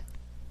planet,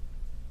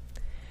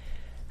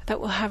 that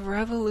will have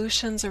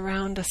revolutions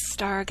around a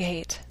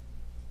stargate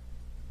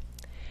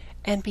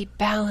and be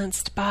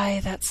balanced by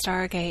that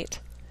stargate,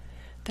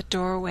 the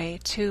doorway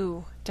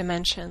to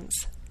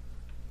dimensions.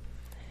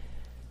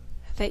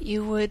 That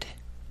you would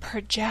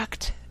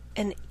project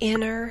an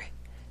inner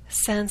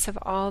sense of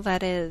all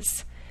that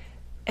is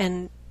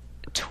and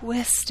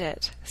twist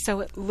it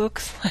so it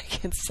looks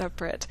like it's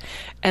separate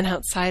and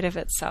outside of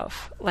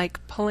itself,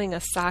 like pulling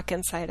a sock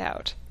inside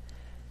out.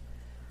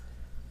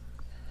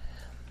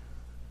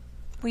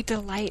 We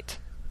delight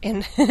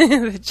in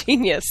the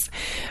genius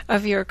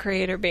of your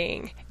creator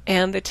being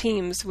and the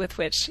teams with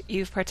which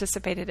you've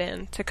participated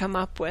in to come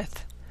up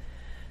with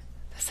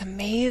this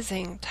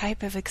amazing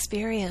type of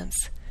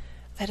experience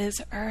that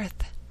is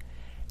Earth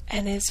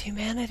and is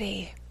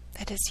humanity,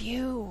 that is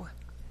you.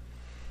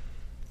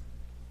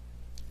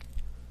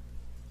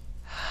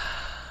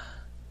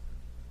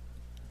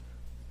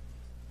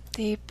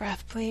 Deep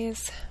breath,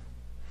 please.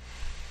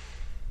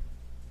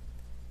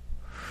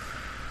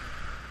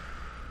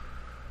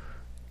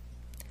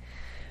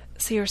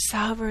 So your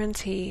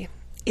sovereignty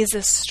is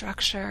a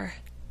structure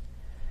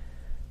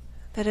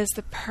that is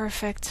the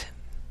perfect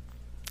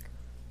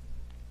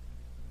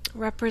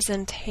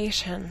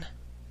representation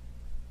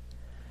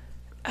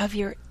of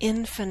your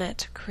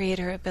infinite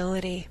creator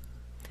ability,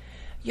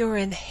 your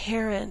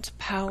inherent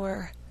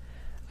power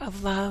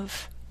of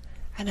love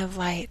and of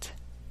light.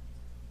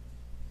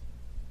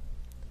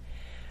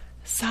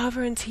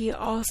 Sovereignty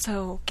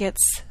also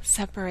gets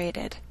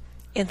separated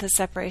in the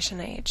separation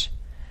age,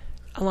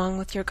 along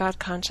with your God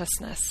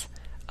consciousness,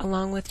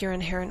 along with your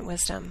inherent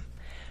wisdom,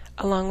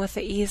 along with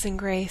the ease and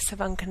grace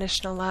of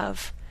unconditional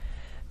love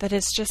that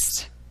is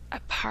just a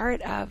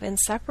part of,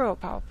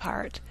 inseparable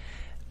part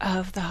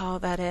of the all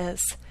that is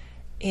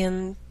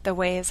in the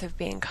ways of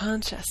being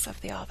conscious of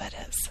the all that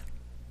is.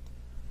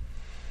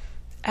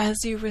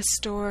 As you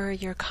restore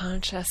your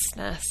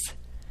consciousness,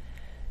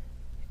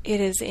 it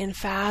is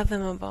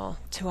unfathomable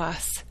to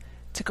us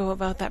to go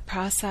about that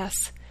process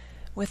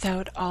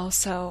without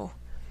also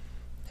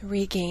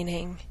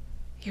regaining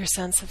your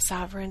sense of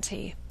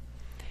sovereignty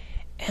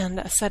and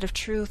a set of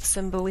truths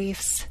and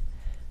beliefs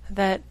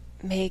that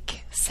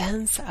make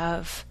sense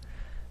of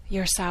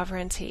your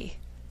sovereignty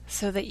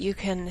so that you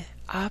can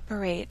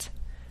operate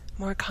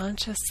more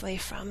consciously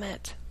from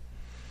it.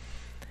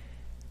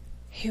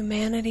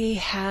 Humanity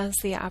has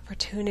the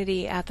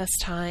opportunity at this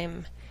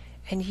time,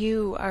 and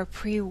you are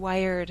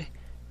pre-wired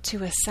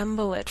to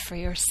assemble it for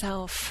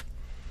yourself.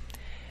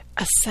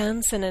 A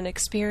sense and an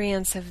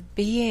experience of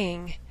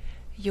being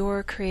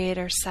your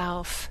creator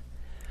self,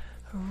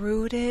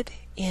 rooted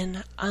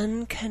in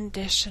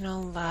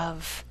unconditional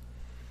love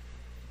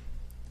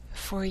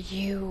for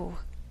you,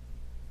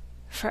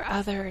 for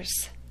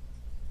others,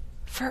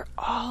 for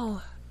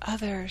all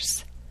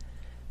others,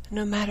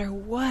 no matter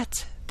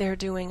what they're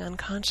doing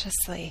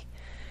unconsciously,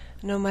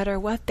 no matter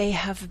what they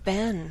have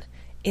been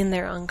in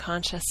their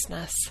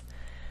unconsciousness,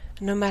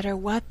 no matter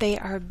what they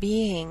are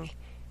being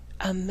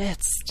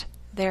amidst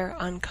their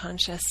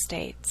unconscious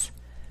states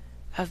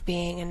of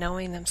being and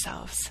knowing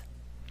themselves.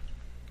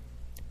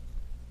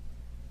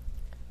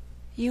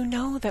 You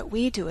know that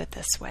we do it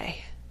this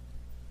way.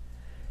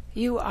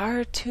 You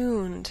are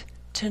tuned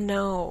to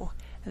know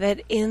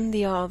that in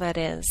the all that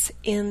is,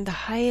 in the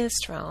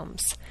highest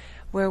realms,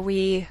 where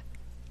we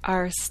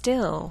are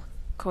still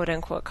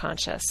quote-unquote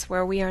conscious,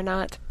 where we are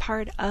not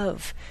part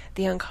of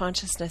the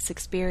unconsciousness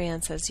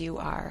experience as you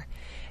are,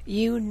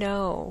 you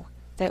know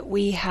that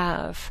we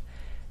have,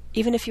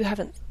 even if you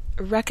haven't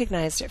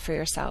recognized it for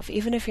yourself,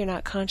 even if you're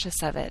not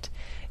conscious of it,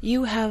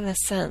 you have a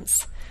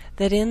sense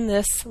that in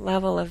this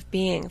level of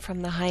being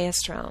from the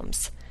highest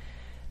realms,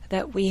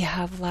 that we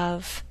have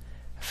love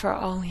for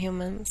all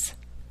humans,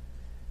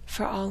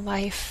 for all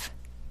life,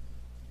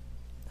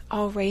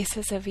 all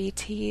races of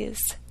ETs,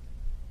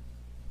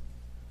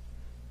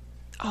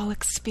 all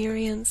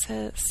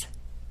experiences.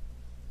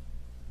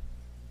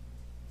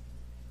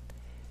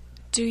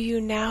 Do you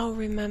now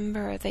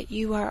remember that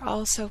you are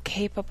also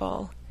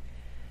capable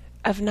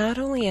of not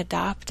only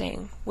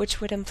adopting, which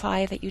would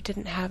imply that you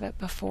didn't have it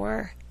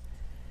before,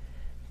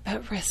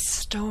 but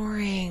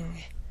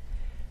restoring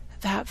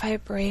that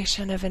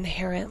vibration of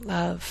inherent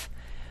love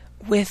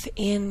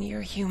within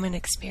your human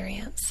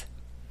experience?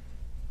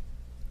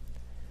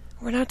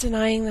 We're not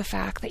denying the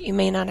fact that you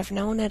may not have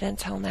known it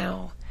until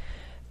now,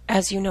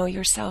 as you know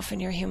yourself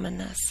and your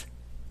humanness.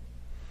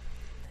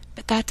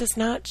 But that does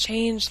not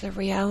change the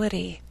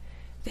reality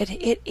that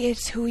it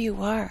is who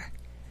you are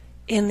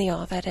in the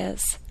all that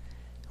is,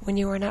 when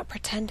you are not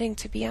pretending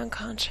to be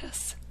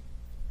unconscious.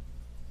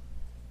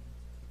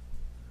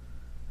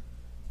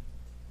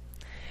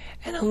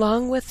 And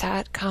along with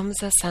that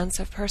comes a sense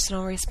of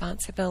personal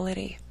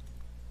responsibility.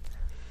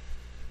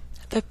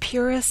 The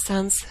purest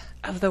sense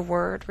of the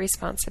word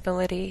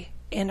responsibility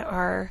in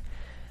our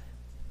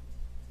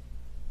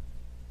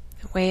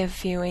way of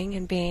viewing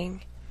and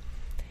being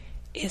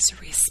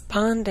is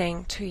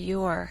responding to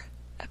your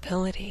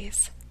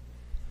abilities,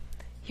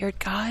 your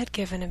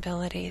God-given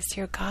abilities,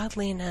 your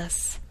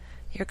godliness,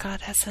 your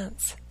God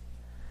essence,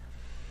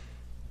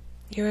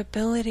 your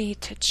ability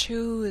to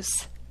choose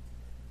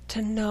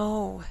to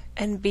know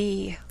and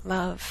be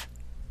love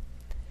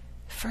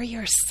for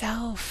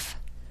yourself,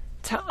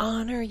 to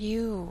honor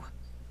you,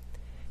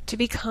 to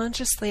be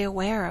consciously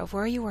aware of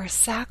where you are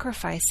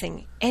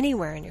sacrificing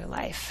anywhere in your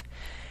life,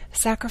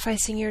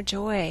 sacrificing your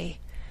joy,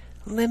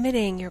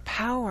 limiting your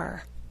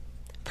power,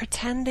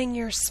 pretending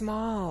you're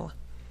small,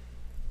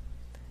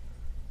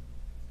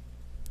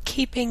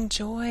 keeping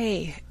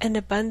joy and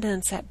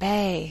abundance at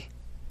bay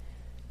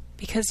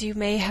because you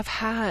may have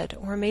had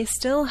or may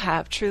still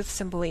have truths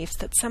and beliefs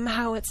that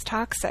somehow it's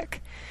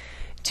toxic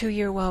to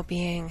your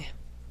well-being.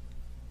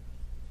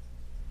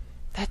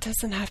 That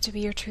doesn't have to be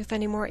your truth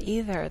anymore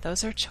either.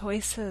 Those are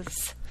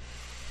choices.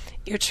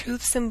 Your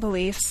truths and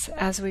beliefs,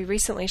 as we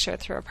recently shared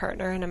through a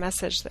partner in a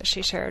message that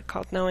she shared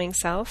called Knowing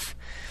Self,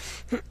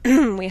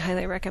 we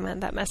highly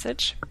recommend that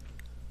message.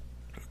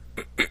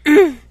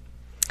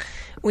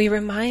 We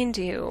remind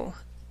you,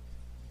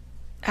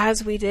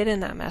 as we did in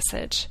that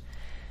message,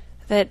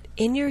 that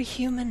in your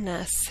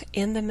humanness,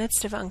 in the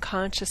midst of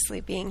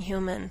unconsciously being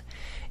human,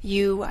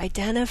 you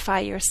identify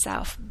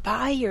yourself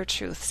by your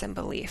truths and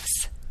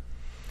beliefs.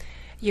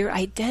 Your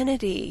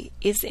identity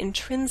is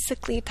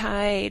intrinsically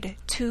tied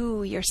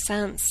to your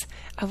sense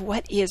of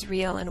what is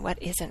real and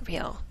what isn't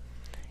real,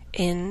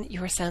 in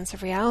your sense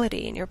of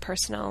reality, in your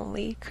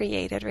personally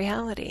created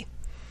reality.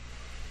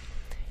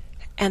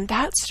 And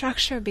that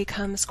structure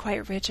becomes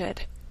quite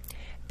rigid,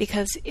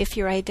 because if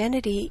your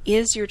identity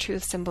is your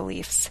truths and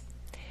beliefs,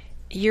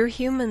 your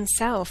human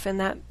self in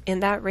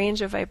that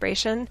range of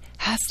vibration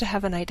has to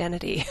have an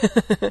identity.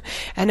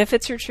 And if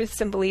it's your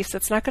truths and beliefs,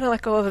 it's not going to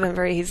let go of them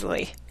very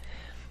easily.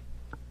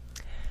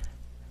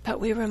 But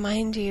we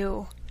remind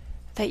you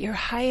that your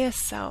highest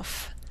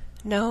self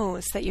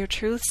knows that your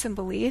truths and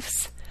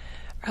beliefs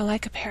are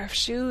like a pair of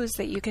shoes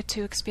that you get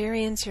to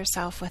experience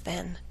yourself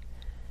within.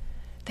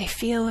 They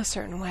feel a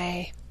certain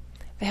way.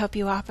 They help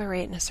you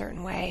operate in a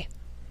certain way.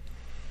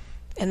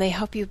 And they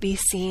help you be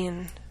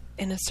seen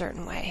in a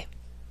certain way.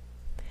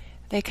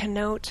 They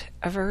connote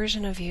a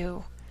version of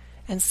you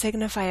and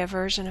signify a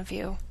version of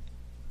you.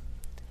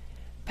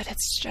 But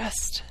it's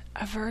just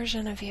a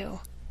version of you.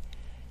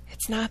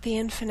 It's not the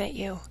infinite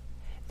you.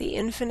 The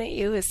infinite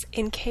you is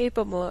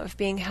incapable of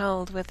being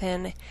held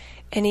within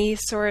any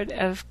sort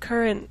of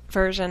current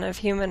version of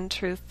human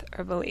truth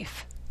or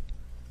belief.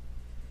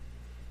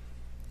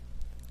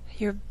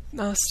 Your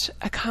most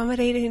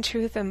accommodating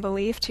truth and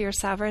belief to your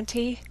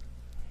sovereignty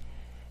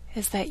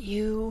is that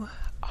you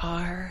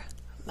are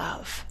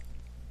love.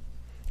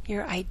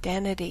 Your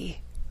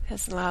identity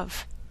is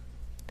love.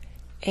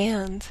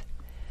 And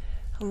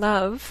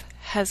love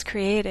has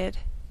created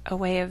a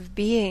way of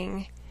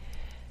being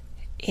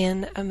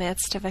in a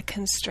midst of a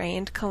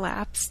constrained,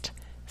 collapsed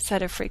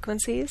set of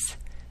frequencies,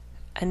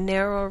 a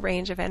narrow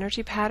range of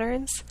energy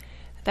patterns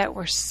that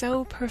were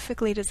so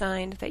perfectly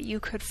designed that you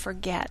could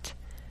forget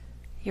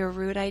your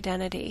root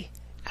identity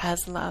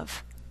as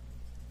love,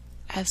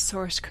 as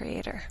source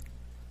creator.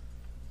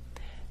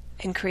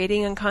 And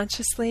creating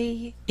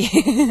unconsciously,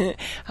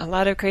 a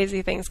lot of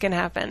crazy things can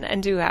happen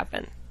and do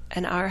happen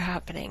and are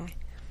happening.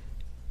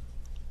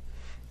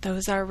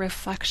 Those are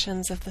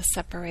reflections of the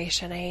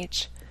separation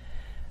age.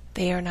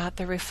 They are not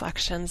the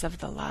reflections of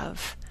the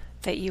love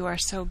that you are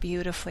so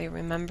beautifully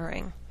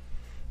remembering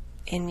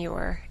in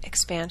your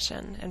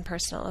expansion and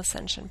personal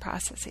ascension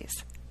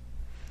processes.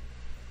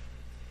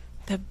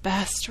 The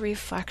best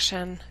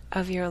reflection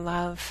of your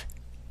love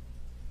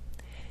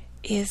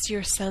is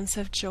your sense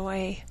of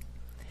joy,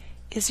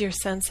 is your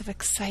sense of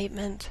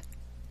excitement,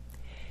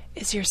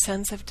 is your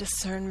sense of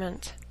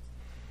discernment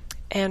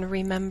and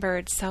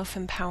remembered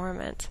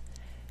self-empowerment,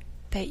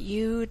 that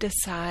you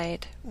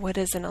decide what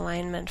is in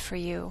alignment for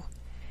you,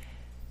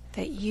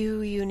 that you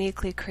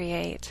uniquely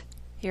create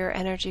your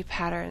energy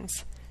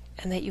patterns,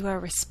 and that you are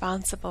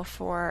responsible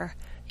for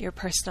your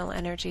personal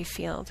energy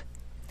field.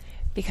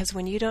 Because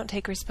when you don't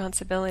take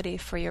responsibility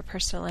for your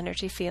personal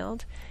energy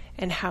field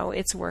and how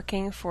it's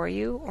working for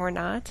you or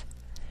not,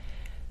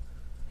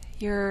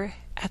 you're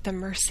at the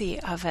mercy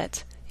of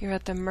it. You're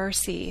at the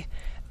mercy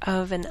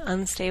of an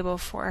unstable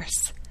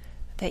force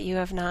that you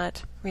have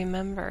not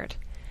remembered,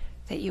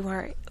 that you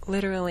are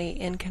literally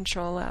in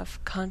control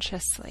of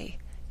consciously.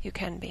 You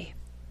can be.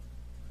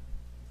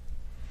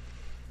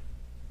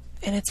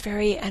 And it's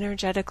very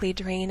energetically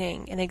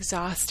draining and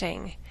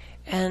exhausting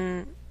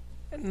and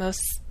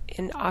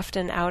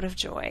often out of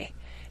joy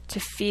to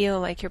feel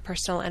like your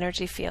personal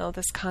energy field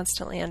is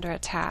constantly under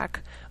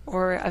attack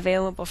or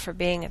available for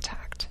being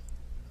attacked.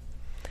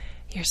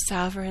 Your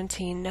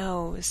sovereignty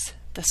knows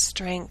the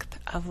strength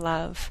of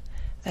love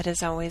that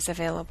is always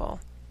available.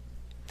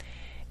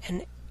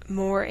 And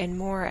more and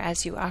more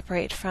as you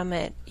operate from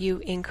it, you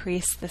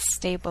increase the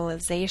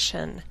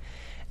stabilization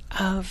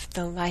of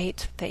the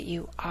light that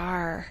you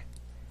are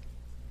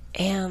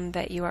and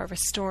that you are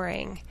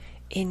restoring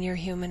in your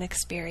human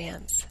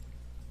experience.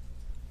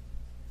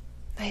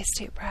 Nice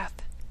deep breath.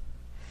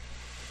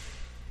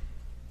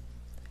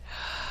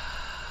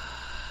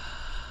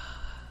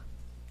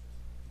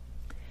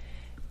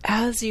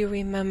 As you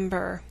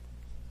remember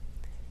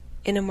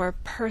in a more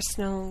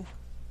personal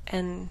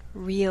and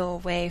real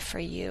way for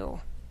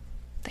you,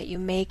 that you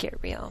make it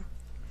real,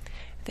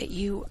 that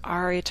you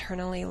are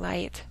eternally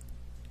light,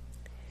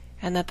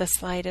 and that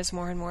this light is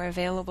more and more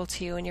available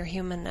to you in your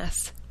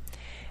humanness,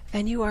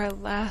 then you are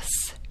less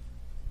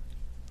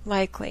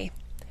likely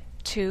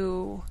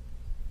to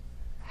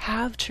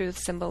have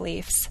truths and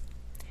beliefs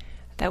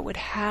that would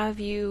have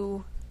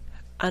you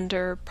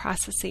under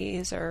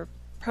processes or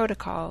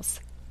protocols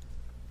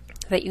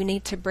that you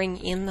need to bring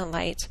in the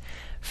light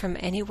from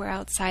anywhere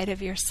outside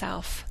of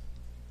yourself.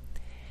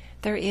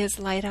 There is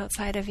light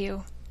outside of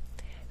you.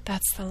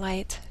 That's the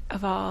light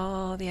of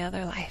all the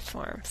other life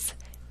forms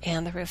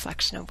and the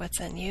reflection of what's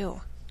in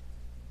you.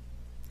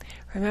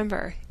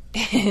 Remember,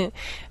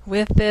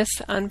 with this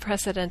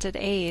unprecedented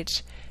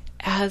age,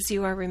 as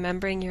you are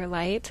remembering your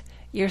light,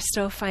 you're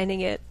still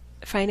finding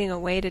a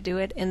way to do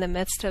it in the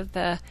midst of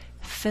the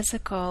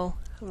physical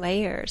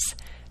layers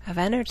of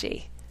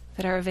energy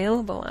that are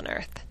available on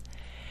Earth.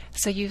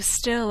 So you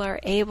still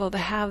are able to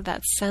have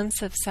that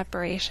sense of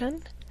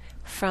separation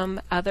from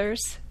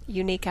others'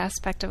 unique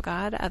aspect of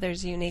God,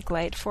 others' unique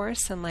light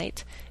force and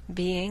light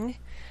being,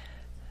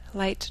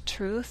 light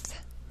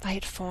truth,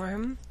 light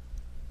form.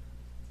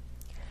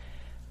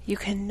 You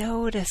can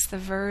notice the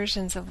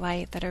versions of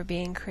light that are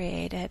being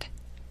created.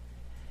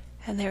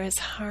 And there is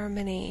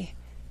harmony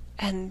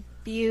and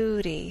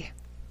beauty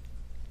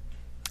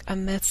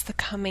amidst the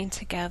coming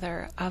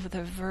together of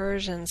the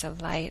versions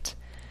of light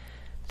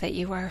that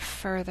you are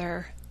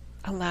further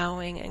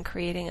allowing and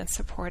creating and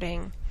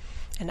supporting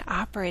and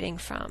operating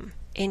from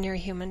in your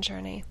human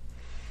journey.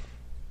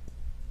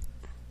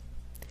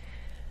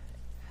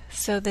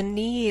 So the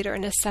need or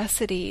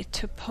necessity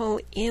to pull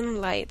in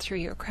light through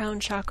your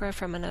crown chakra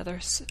from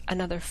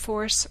another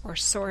force or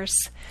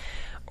source,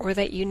 or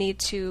that you need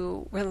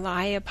to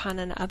rely upon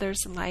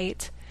another's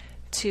light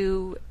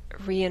to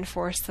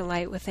reinforce the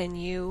light within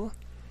you,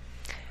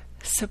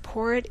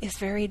 support is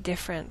very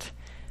different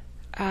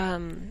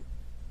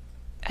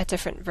at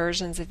different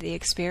versions of the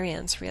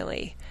experience,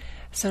 really.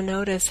 So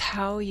notice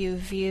how you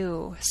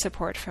view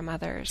support from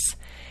others.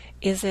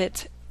 Is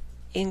it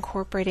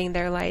incorporating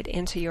their light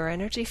into your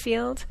energy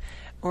field,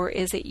 or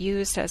is it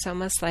used as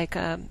almost like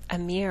a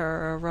mirror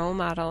or a role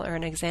model or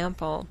an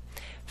example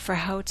for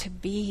how to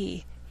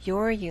be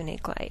your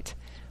unique light,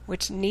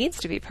 which needs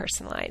to be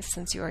personalized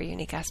since you are a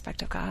unique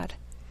aspect of God?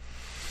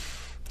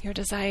 Your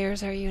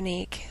desires are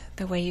unique.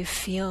 The way you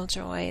feel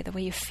joy, the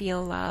way you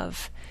feel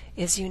love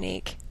is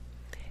unique.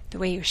 The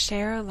way you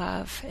share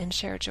love and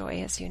share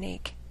joy is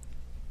unique.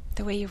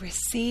 The way you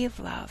receive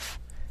love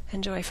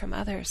and joy from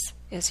others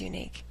is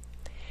unique.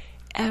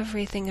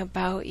 Everything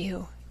about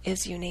you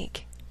is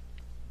unique.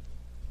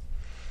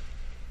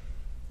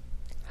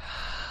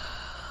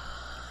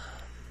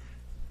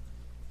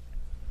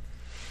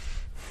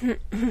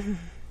 The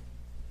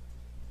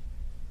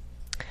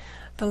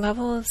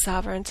level of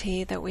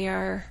sovereignty that we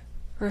are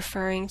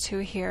referring to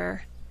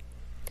here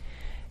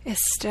is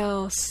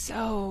still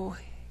so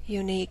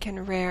unique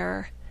and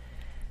rare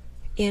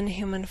in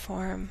human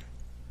form.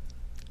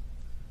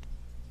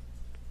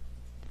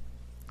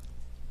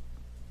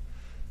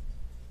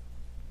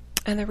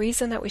 And the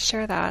reason that we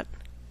share that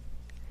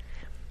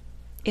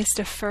is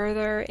to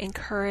further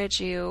encourage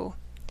you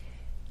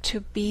to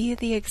be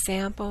the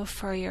example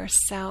for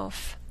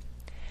yourself,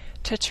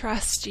 to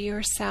trust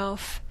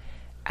yourself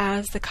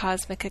as the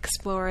cosmic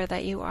explorer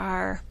that you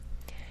are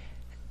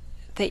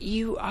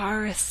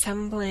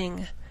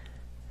assembling,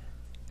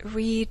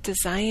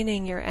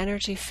 redesigning your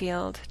energy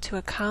field to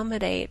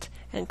accommodate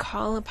and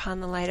call upon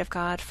the light of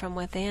God from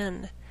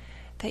within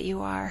that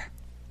you are.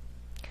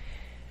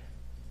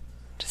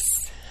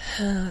 Just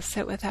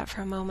sit with that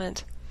for a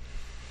moment.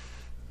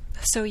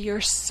 So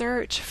your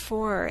search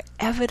for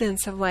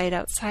evidence of light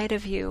outside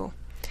of you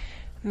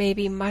may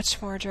be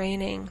much more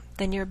draining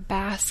than your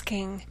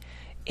basking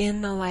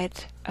in the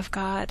light of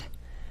God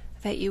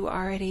that you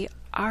already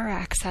are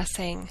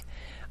accessing,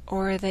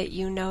 or that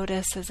you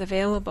notice is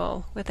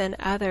available within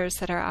others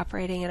that are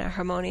operating in a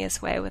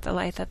harmonious way with the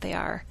light that they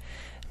are.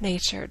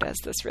 Nature does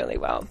this really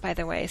well, by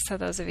the way. So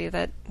those of you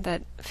that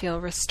feel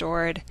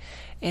restored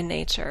in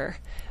nature,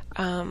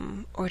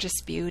 or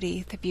just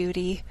beauty, the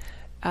beauty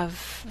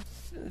of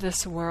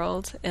this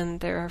world, and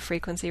there are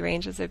frequency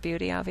ranges of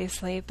beauty,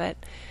 obviously, but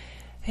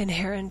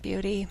inherent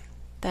beauty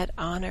that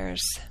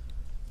honors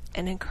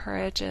and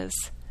encourages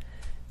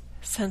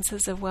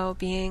senses of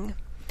well-being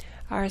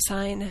are a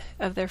sign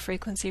of their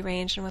frequency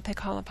range and what they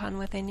call upon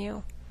within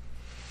you.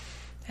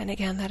 And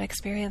again, that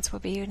experience will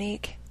be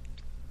unique.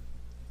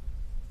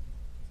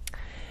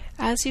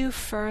 As you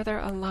further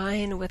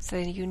align with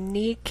the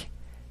unique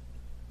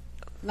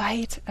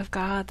light of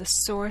God, the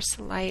source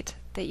light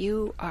that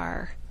you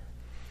are,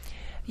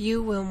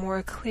 you will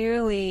more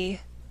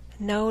clearly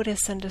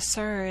notice and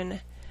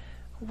discern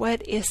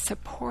what is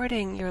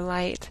supporting your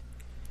light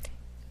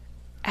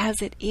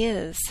as it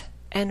is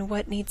and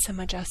what needs some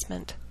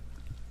adjustment.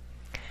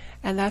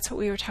 And that's what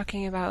we were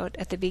talking about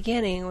at the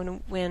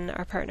beginning when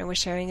our partner was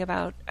sharing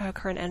about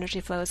current energy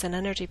flows and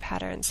energy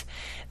patterns.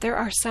 There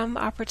are some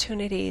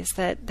opportunities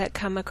that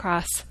come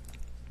across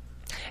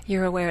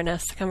your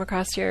awareness, come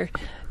across your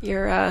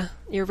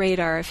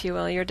radar, if you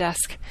will, your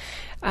desk,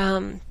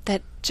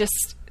 that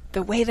just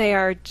the way they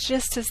are,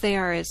 just as they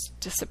are, is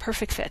just a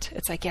perfect fit.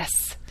 It's like,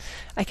 yes,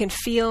 I can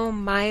feel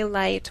my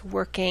light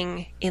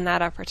working in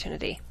that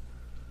opportunity.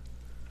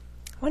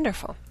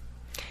 Wonderful.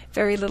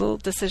 Very little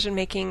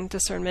decision-making,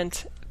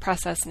 discernment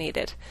process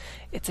needed.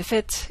 It's a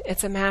fit,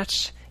 it's a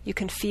match. You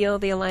can feel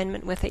the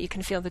alignment with it. You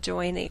can feel the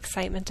joy and the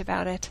excitement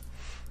about it.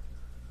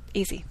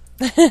 Easy.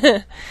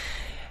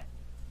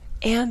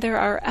 And there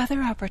are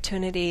other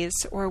opportunities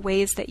or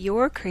ways that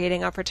you're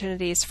creating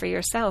opportunities for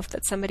yourself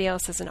that somebody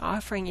else isn't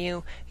offering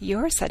you.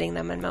 You're setting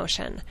them in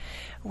motion,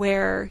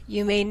 where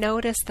you may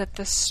notice that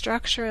the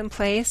structure in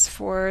place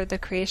for the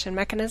creation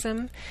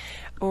mechanism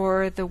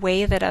or the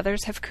way that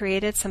others have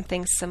created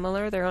something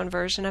similar, their own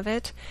version of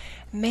it,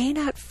 may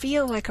not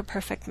feel like a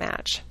perfect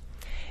match.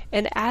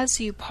 And as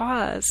you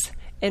pause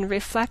and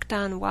reflect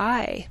on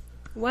why,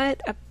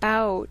 what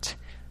about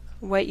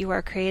what you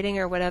are creating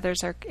or what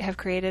others have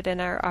created and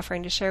are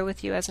offering to share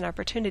with you as an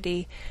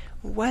opportunity,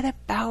 what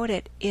about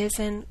it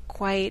isn't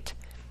quite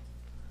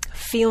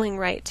feeling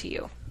right to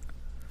you?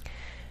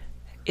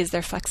 Is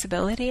there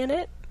flexibility in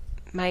it?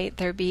 Might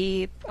there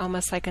be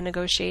almost like a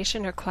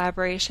negotiation or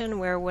collaboration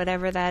where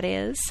whatever that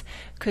is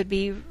could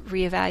be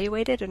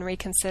reevaluated and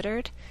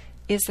reconsidered?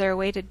 Is there a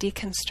way to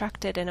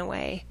deconstruct it in a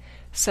way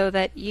so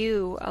that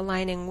you,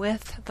 aligning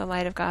with the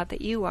light of God that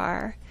you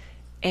are,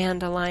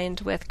 and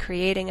aligned with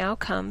creating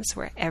outcomes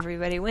where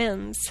everybody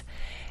wins,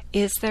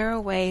 is there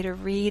a way to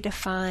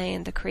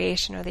redefine the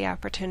creation or the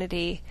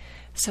opportunity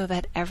so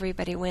that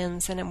everybody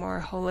wins in a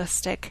more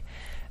holistic,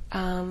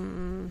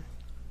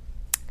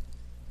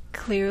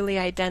 clearly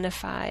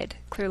identified,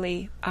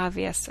 clearly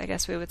obvious, I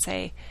guess we would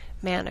say,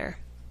 manner?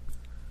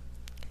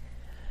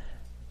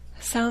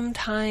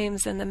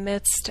 Sometimes in the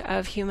midst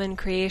of human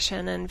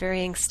creation and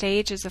varying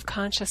stages of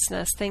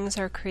consciousness, things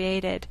are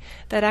created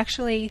that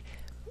actually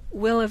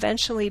will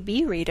eventually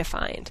be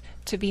redefined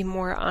to be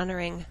more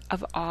honoring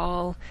of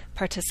all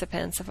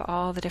participants, of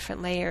all the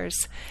different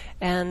layers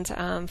and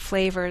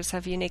flavors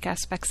of unique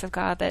aspects of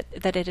God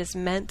that it is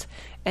meant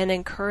and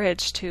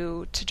encouraged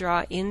to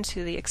draw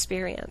into the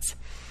experience.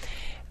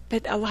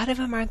 But a lot of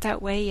them aren't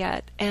that way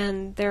yet,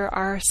 and there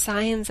are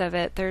signs of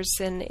it. There's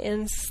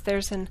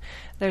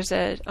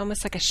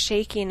almost like a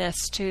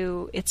shakiness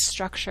to its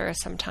structure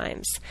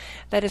sometimes,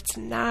 that it's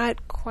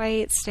not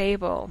quite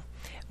stable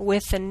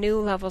with the new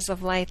levels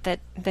of light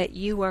that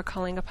you are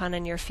calling upon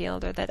in your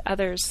field, or that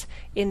others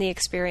in the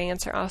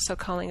experience are also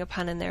calling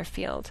upon in their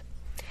field.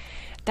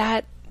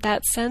 That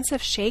sense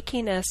of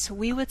shakiness,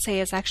 we would say,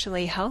 is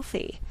actually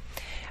healthy.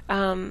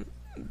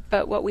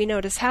 But what we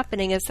notice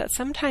happening is that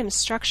sometimes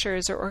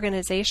structures or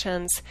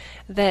organizations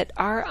that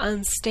are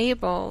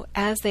unstable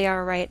as they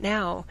are right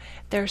now,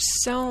 there's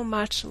so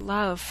much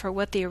love for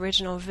what the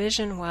original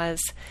vision was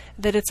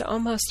that it's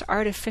almost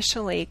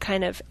artificially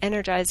kind of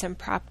energized and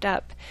propped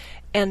up.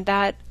 And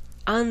that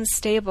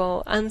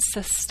unstable,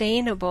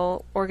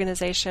 unsustainable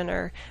organization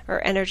or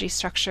energy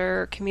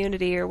structure or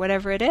community or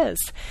whatever it is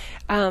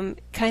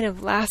kind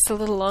of lasts a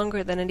little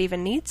longer than it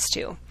even needs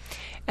to.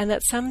 And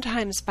that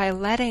sometimes by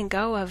letting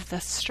go of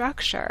the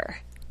structure,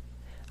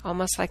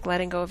 almost like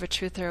letting go of a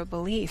truth or a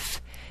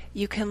belief,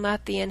 you can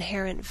let the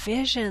inherent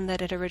vision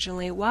that it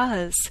originally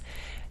was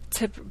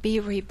to be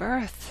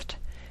rebirthed,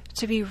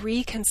 to be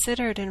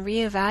reconsidered and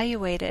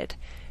reevaluated,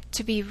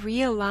 to be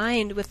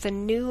realigned with the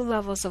new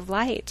levels of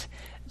light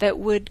that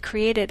would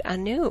create it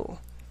anew,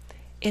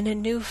 in a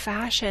new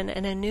fashion,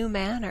 in a new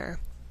manner.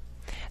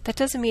 That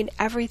doesn't mean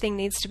everything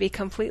needs to be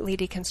completely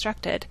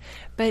deconstructed,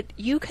 but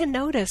you can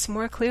notice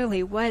more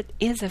clearly what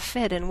is a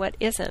fit and what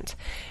isn't.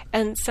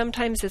 And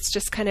sometimes it's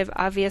just kind of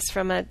obvious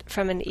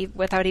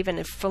without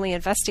even fully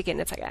investigating.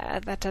 It's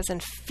like, that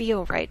doesn't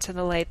feel right to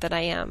the light that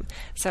I am.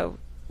 So,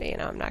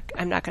 I'm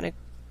not going to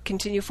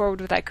continue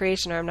forward with that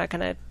creation, or I'm not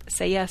going to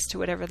say yes to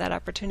whatever that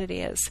opportunity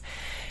is.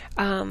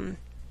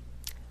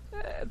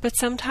 But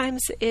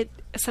sometimes it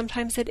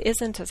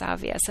isn't as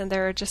obvious, and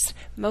there are just,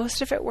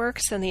 most of it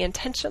works and the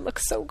intention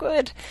looks so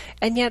good,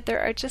 and yet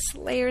there are just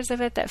layers of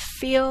it that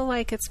feel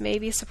like it's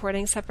maybe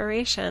supporting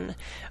separation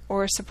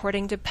or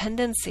supporting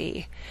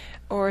dependency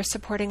or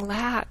supporting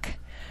lack,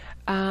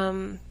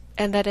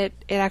 and that it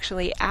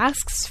actually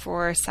asks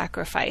for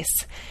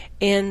sacrifice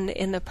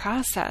in the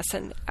process.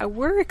 And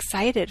we're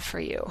excited for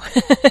you.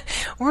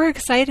 We're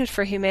excited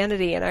for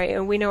humanity,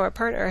 and we know our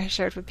partner has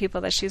shared with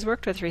people that she's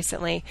worked with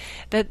recently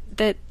that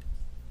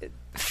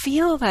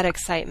feel that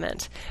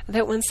excitement,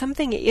 that when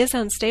something is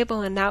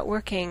unstable and not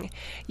working,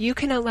 you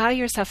can allow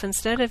yourself,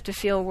 instead of to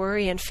feel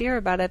worry and fear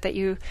about it, that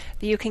you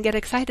can get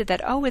excited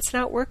that, oh, it's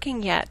not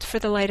working yet for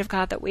the light of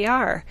God that we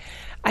are.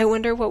 I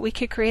wonder what we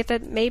could create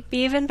that may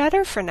be even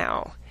better for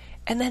now.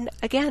 And then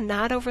again,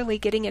 not overly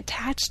getting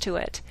attached to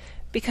it,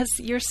 because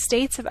your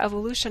states of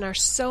evolution are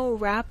so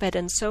rapid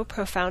and so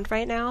profound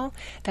right now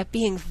that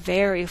being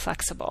very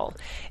flexible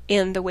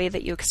in the way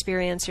that you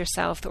experience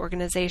yourself, the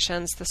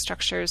organizations, the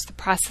structures, the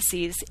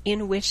processes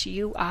in which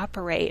you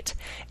operate,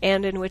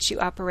 and in which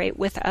you operate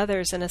with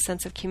others in a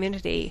sense of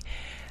community,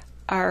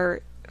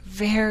 are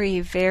very,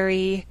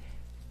 very,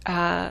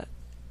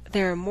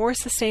 they're more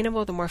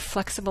sustainable the more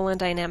flexible and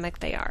dynamic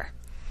they are.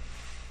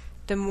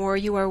 The more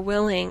you are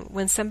willing,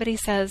 when somebody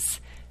says,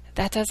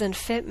 that doesn't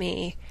fit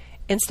me,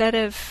 instead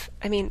of,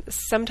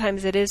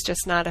 sometimes it is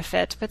just not a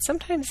fit, but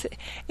sometimes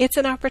it's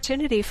an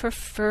opportunity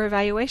for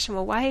evaluation.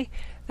 Well, why?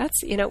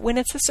 That's, when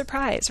it's a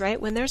surprise, right?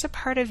 When there's a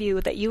part of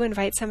you that you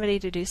invite somebody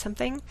to do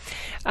something,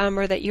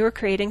 or that you're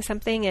creating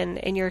something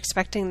and you're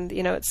expecting,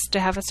 it's to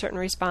have a certain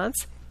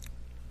response,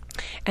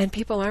 and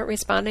people aren't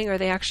responding, or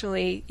they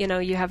actually,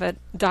 you have a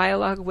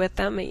dialogue with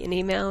them, an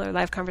email or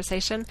live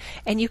conversation,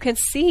 and you can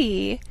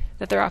see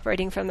that they're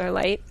operating from their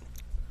light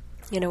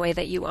in a way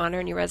that you honor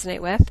and you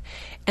resonate with,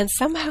 and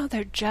somehow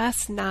they're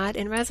just not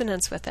in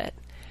resonance with it.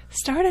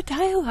 Start a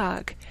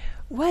dialogue.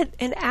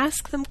 And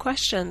ask them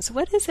questions.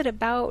 What is it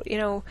about,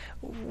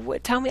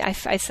 tell me, I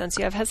sense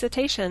you have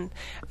hesitation.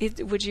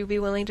 Would you be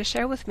willing to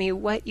share with me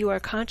what you are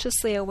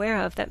consciously aware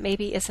of that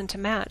maybe isn't a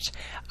match?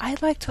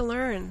 I'd like to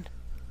learn.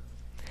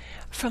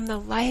 From the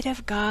light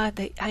of God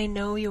that I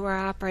know you are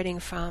operating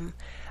from,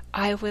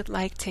 I would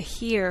like to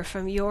hear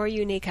from your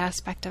unique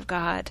aspect of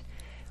God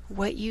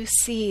what you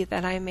see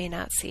that I may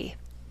not see.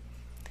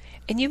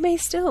 And you may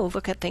still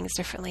look at things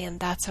differently,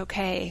 and that's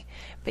okay.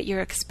 But your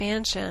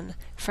expansion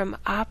from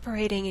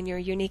operating in your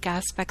unique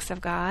aspects of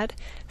God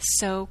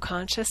so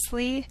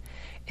consciously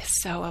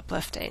is so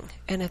uplifting,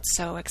 and it's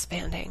so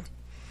expanding.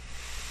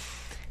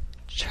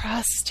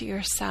 Trust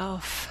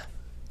yourself.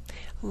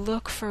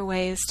 Look for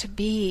ways to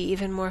be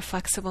even more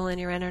flexible in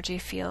your energy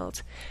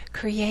field.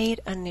 Create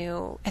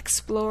anew.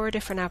 Explore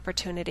different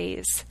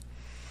opportunities.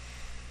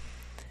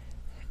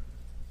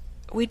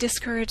 We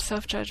discourage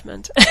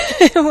self-judgment.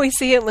 We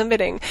see it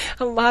limiting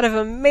a lot of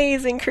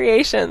amazing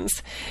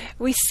creations.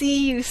 We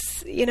see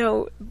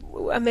you,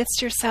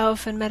 amidst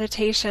yourself in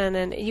meditation,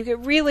 and you get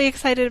really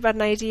excited about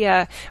an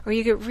idea, or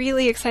you get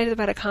really excited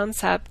about a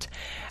concept,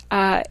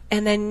 and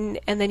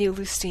then you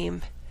lose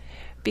steam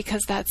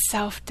because that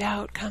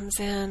self-doubt comes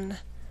in,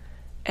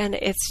 and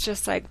it's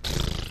just like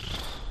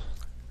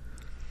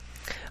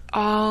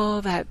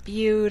all that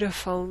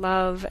beautiful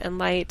love and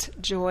light,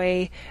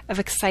 joy of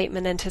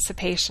excitement,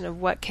 anticipation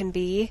of what can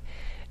be.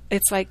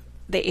 It's like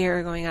the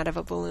air going out of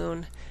a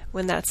balloon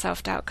when that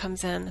self-doubt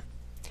comes in.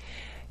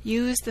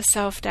 Use the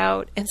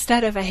self-doubt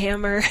instead of a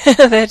hammer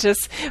that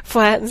just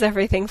flattens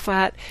everything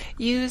flat.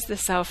 Use the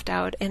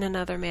self-doubt in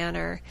another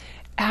manner.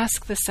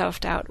 Ask the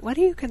self-doubt, what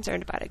are you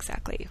concerned about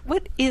exactly?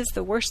 What is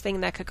the worst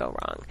thing that could go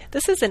wrong?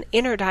 This is an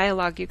inner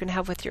dialogue you can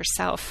have with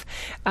yourself.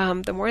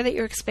 The more that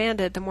you're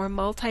expanded, the more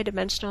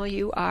multidimensional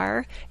you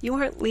are. You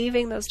aren't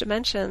leaving those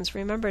dimensions.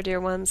 Remember, dear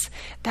ones,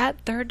 that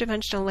third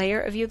dimensional layer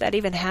of you that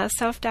even has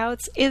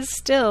self-doubts is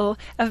still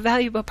a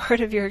valuable part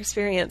of your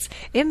experience.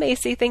 It may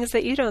see things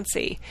that you don't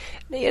see.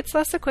 It's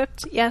less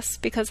equipped, yes,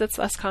 because it's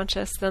less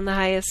conscious than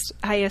the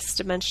highest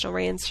dimensional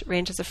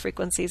ranges of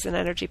frequencies and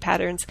energy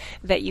patterns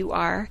that you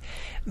are.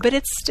 But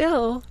it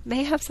still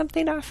may have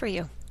something to offer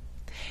you.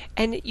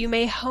 And you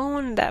may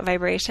hone that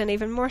vibration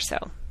even more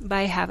so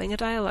by having a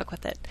dialogue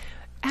with it.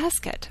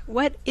 Ask it,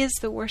 what is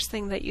the worst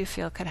thing that you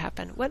feel could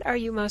happen? What are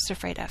you most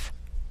afraid of?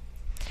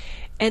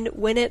 And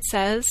when it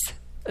says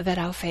that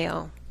I'll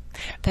fail,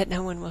 that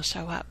no one will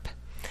show up,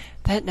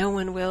 that no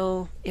one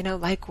will,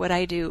 like what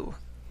I do,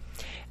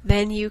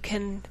 then you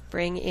can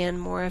bring in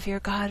more of your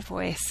God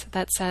voice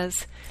that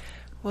says,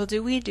 well,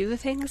 do we do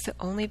things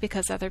only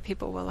because other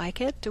people will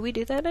like it? Do we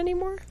do that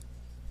anymore?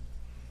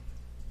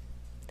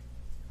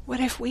 What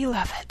if we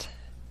love it?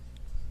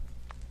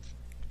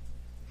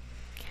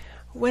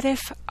 What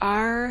if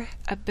our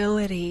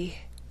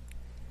ability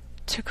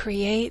to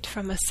create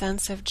from a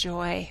sense of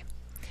joy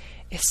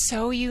is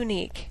so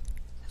unique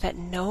that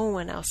no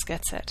one else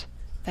gets it,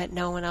 that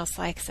no one else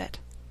likes it?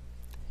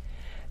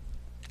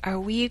 Are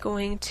we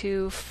going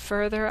to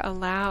further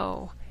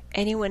allow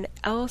anyone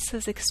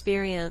else's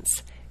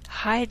experience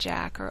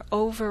hijack or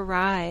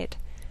override,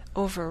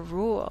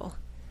 overrule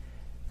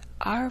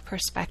our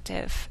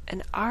perspective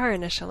and our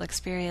initial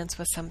experience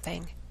with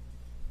something?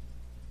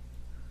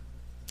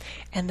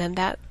 And then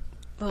that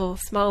little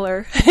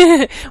smaller,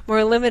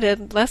 more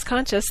limited, less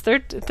conscious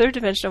third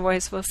dimensional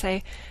voice will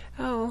say,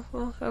 oh,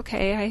 well,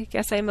 okay, I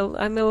guess I'm a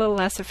little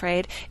less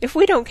afraid. If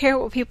we don't care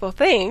what people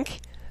think,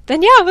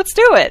 then yeah, let's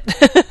do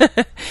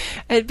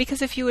it.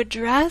 Because if you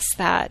address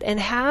that and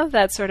have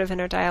that sort of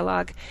inner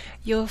dialogue,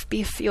 you'll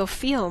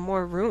feel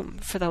more room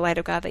for the light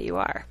of God that you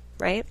are,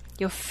 right?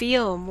 You'll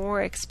feel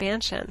more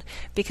expansion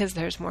because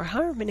there's more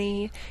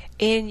harmony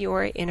in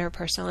your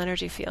interpersonal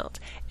energy field.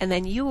 And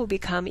then you will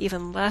become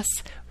even less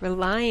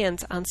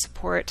reliant on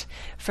support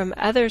from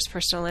others'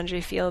 personal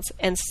energy fields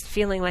and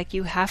feeling like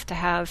you have to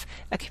have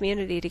a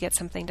community to get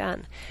something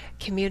done.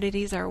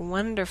 Communities are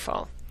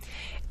wonderful.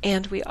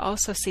 And we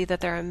also see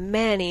that there are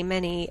many,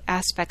 many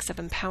aspects of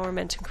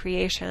empowerment and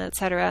creation,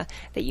 etc.,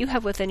 that you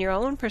have within your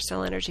own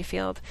personal energy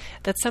field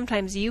that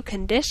sometimes you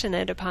condition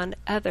it upon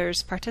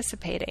others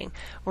participating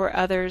or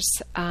others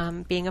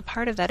being a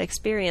part of that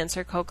experience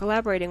or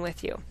co-collaborating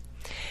with you.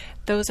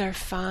 Those are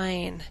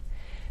fine.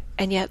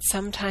 And yet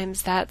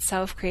sometimes that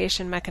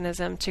self-creation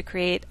mechanism to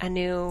create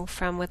anew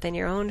from within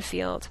your own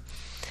field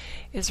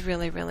is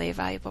really, really a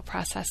valuable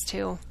process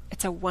too.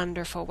 It's a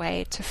wonderful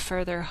way to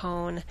further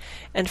hone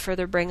and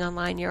further bring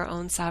online your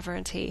own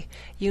sovereignty.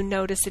 You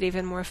notice it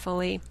even more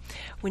fully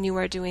when you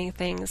are doing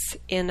things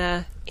in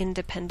a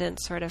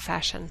independent sort of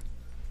fashion.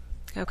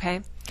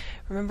 Okay?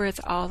 Remember,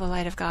 it's all the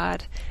light of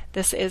God.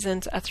 This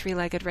isn't a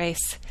three-legged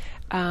race.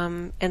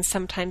 And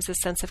sometimes the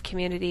sense of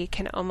community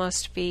can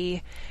almost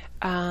be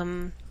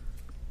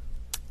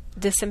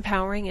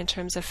disempowering in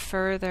terms of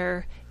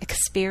further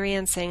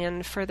experiencing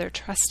and further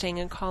trusting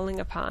and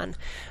calling upon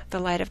the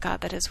light of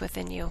God that is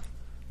within you.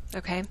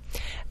 Okay?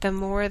 The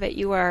more that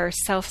you are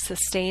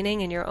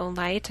self-sustaining in your own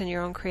light and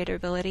your own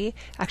creativity,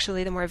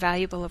 actually the more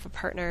valuable of a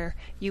partner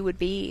you would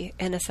be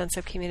in a sense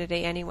of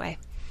community anyway,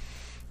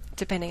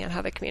 depending on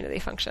how the community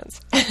functions.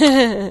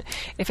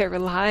 If it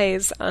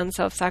relies on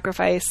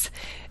self-sacrifice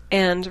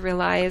and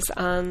relies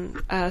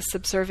on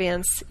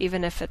subservience,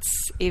 even if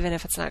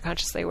it's not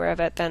consciously aware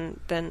of it,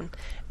 then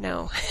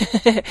no,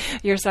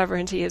 your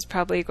sovereignty is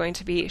probably going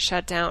to be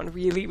shut down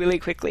really, really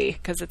quickly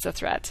because it's a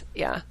threat,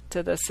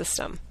 to the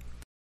system.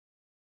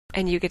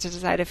 And you get to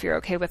decide if you're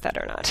okay with that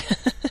or not.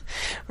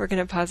 We're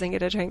going to pause and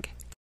get a drink.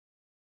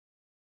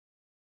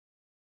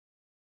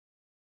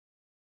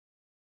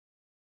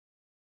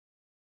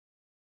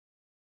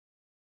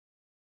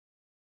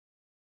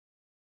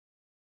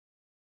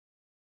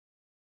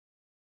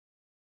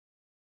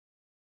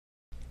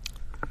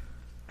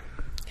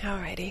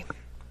 Alrighty.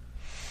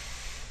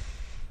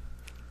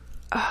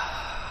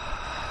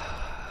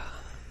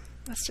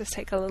 Let's just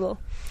take a little,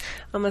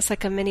 almost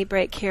like a mini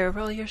break here.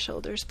 Roll your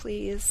shoulders,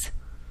 please.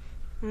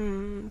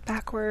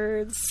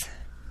 Backwards.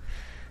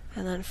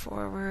 And then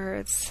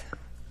forwards.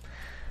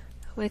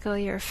 Wiggle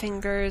your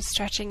fingers,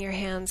 stretching your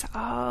hands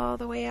all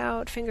the way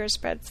out. Fingers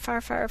spread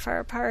far, far, far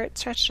apart.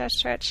 Stretch, stretch,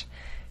 stretch.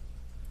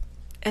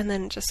 And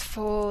then just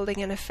folding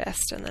in a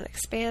fist, and then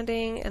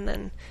expanding, and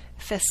then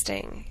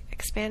fisting.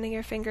 Expanding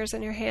your fingers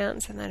and your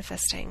hands, and then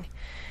fisting.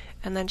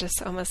 And then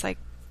just almost like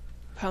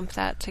pump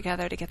that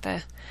together to get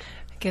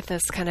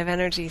this kind of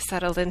energy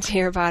settled into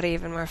your body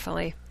even more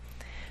fully.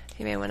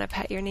 You may want to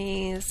pat your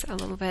knees a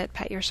little bit,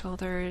 pat your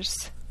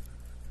shoulders.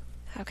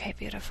 Okay,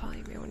 beautiful.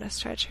 You may want to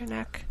stretch your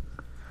neck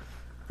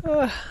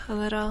a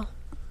little.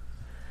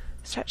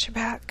 Stretch your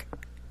back.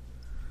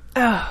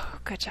 Oh,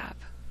 good job.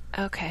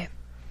 Okay.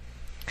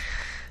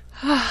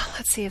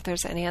 Let's see if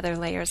there's any other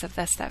layers of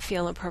this that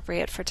feel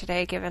appropriate for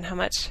today, given how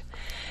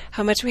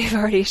much we've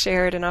already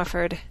shared and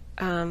offered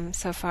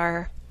so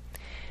far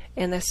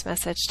in this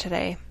message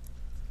today.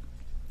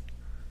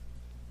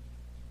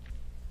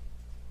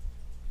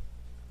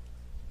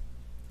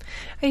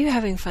 Are you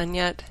having fun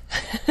yet?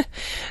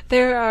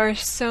 There are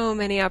so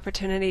many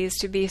opportunities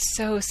to be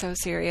so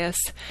serious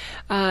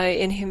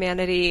in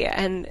humanity,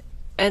 and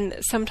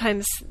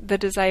sometimes the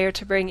desire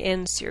to bring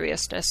in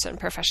seriousness and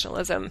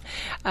professionalism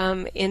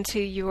into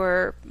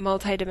your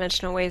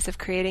multidimensional ways of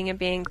creating and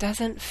being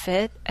doesn't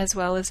fit as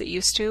well as it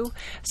used to.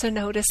 So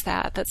notice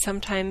that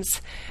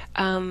sometimes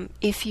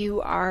if you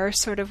are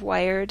sort of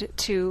wired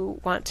to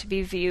want to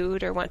be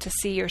viewed or want to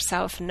see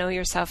yourself, know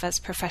yourself as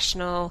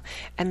professional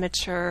and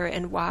mature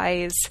and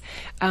wise,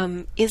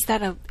 is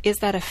that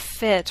a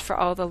fit for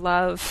all the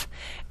love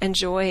and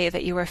joy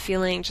that you are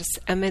feeling just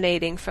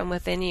emanating from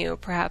within you,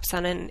 perhaps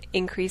on an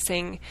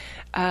increasing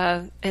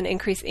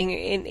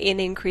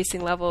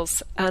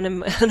levels on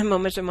a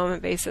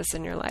moment-to-moment basis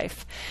in your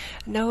life.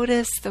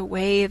 Notice the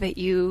way that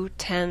you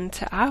tend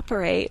to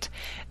operate,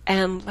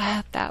 and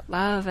let that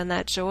love and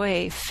that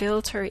joy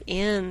filter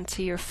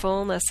into your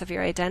fullness of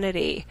your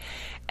identity,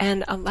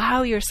 and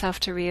allow yourself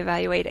to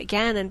reevaluate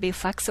again and be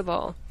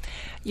flexible.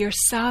 Your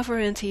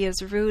sovereignty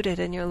is rooted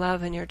in your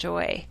love and your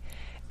joy.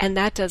 And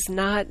that does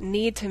not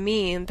need to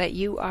mean that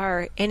you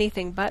are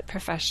anything but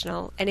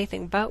professional,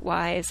 anything but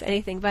wise,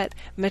 anything but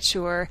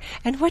mature.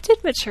 And what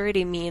did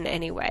maturity mean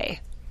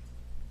anyway?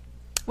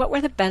 What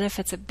were the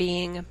benefits of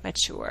being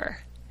mature?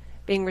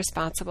 Being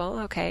responsible,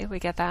 okay, we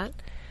get that.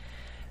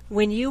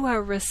 When you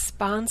are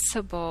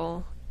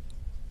responsible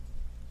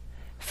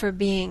for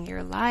being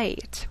your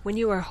light, when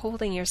you are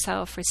holding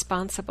yourself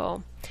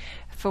responsible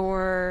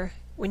for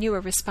when you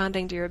are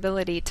responding to your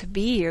ability to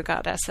be your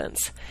God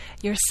essence,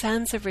 your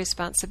sense of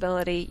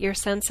responsibility, your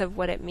sense of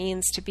what it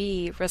means to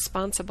be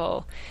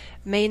responsible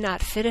may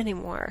not fit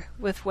anymore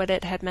with what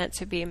it had meant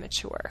to be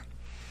mature.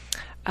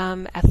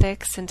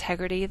 ethics,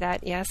 integrity,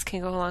 that, yes,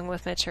 can go along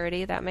with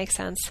maturity. That makes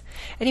sense.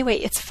 Anyway,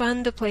 it's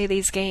fun to play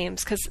these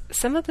games because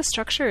some of the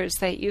structures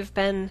that you've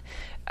been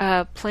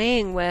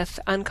playing with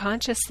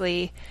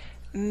unconsciously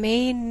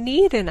may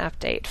need an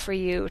update for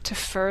you to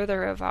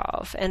further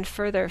evolve and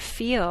further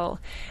feel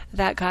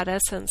that God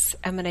essence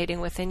emanating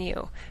within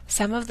you.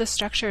 Some of the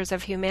structures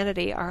of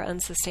humanity are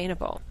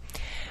unsustainable.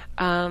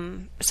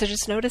 So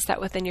just notice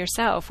that within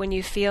yourself when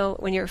you're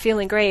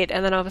feeling great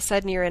and then all of a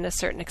sudden you're in a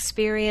certain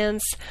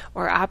experience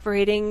or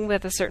operating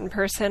with a certain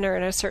person or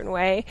in a certain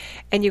way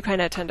and you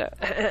kind of tend to,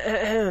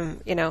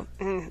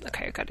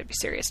 okay, I've got to be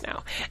serious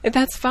now. And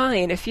that's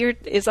fine.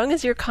 As long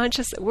as you're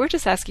conscious, we're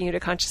just asking you to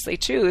consciously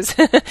choose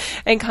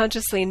and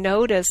consciously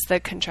notice the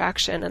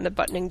contraction and the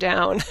buttoning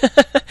down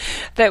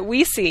that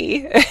we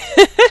see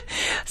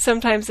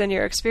sometimes in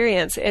your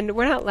experience. And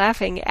we're not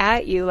laughing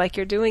at you like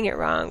you're doing it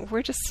wrong.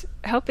 We're just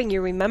helping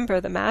you remember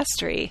the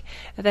mastery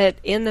that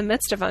in the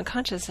midst of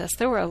unconsciousness,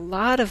 there were a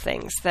lot of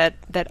things that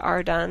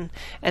are done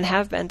and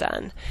have been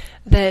done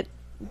that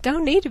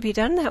don't need to be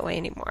done that way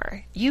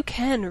anymore. You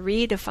can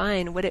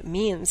redefine what it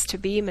means to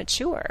be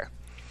mature.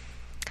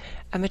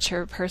 A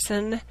mature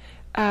person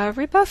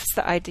rebuffs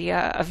the idea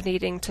of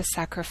needing to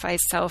sacrifice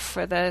self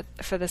for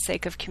the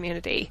sake of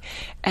community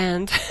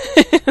and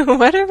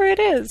whatever it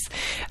is.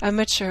 A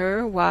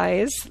mature,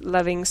 wise,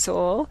 loving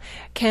soul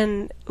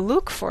can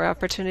look for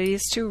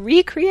opportunities to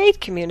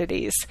recreate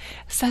communities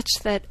such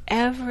that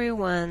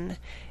everyone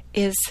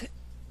is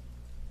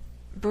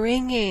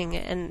bringing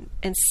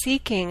and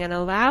seeking and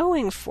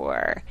allowing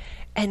for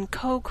and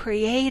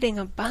co-creating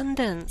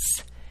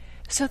abundance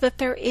so that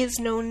there is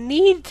no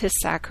need to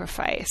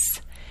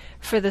sacrifice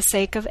for the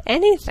sake of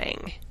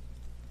anything.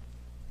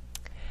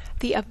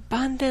 The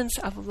abundance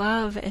of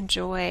love and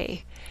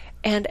joy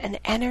and an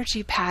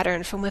energy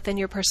pattern from within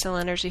your personal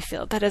energy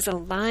field that is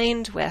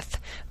aligned with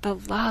the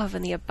love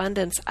and the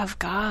abundance of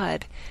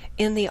God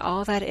in the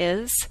all that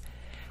is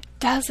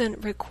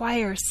doesn't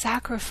require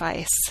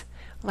sacrifice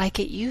like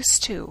it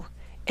used to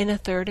in a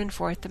third and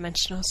fourth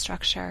dimensional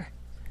structure.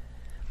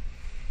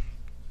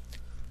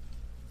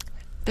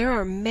 There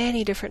are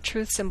many different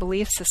truths and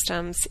belief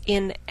systems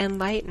in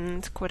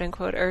enlightened,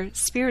 quote-unquote, or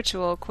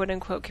spiritual,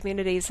 quote-unquote,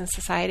 communities and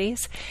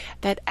societies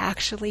that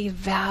actually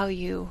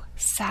value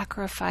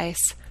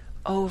sacrifice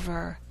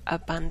over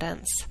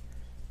abundance,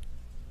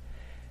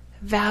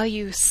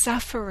 value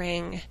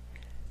suffering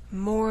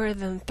more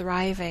than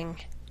thriving,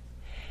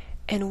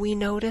 and we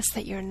notice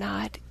that you're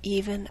not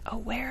even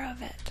aware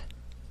of it.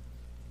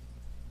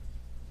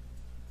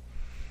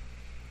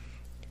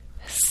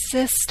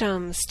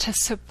 Systems to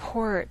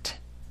support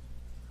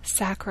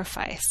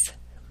sacrifice,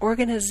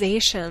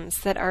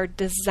 organizations that are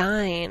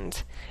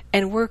designed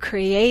and were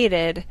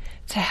created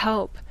to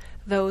help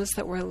those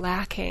that were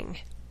lacking,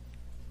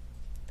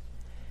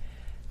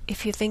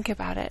 if you think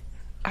about it,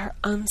 are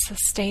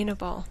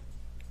unsustainable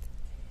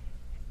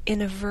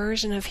in a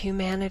version of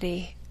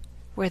humanity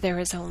where there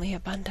is only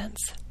abundance.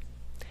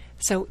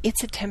 So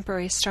it's a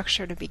temporary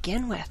structure to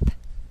begin with.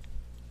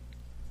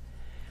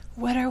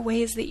 What are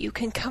ways that you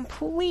can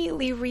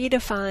completely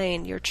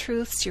redefine your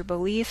truths, your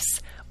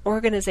beliefs,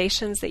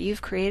 organizations that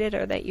you've created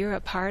or that you're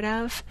a part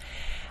of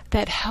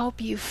that help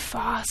you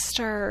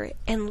foster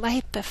and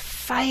light the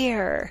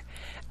fire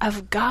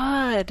of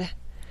God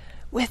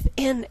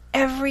within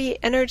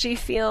every energy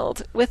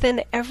field,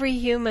 within every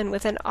human,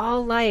 within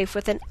all life,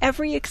 within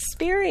every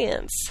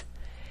experience?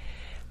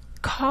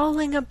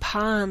 Calling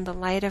upon the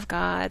light of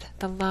God,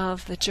 the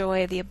love, the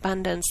joy, the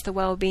abundance, the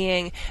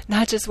well-being,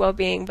 not just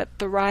well-being, but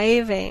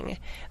thriving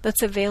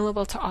that's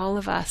available to all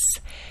of us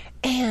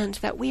and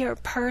that we are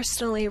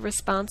personally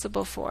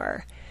responsible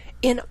for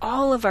in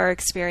all of our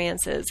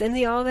experiences, in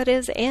the all that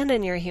is and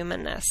in your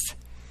humanness.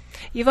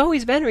 You've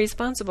always been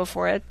responsible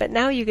for it, but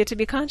now you get to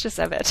be conscious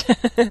of it.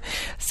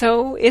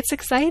 So it's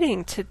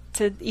exciting to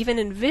even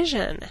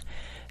envision,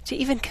 to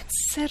even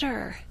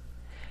consider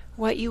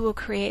what you will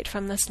create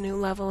from this new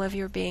level of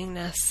your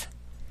beingness.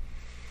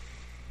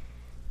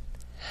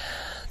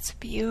 It's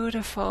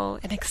beautiful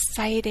and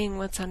exciting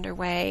what's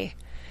underway.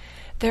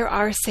 There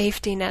are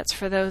safety nets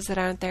for those that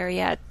aren't there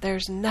yet.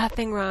 There's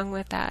nothing wrong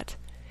with that.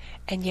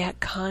 And yet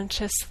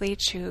consciously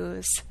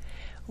choose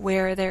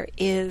where there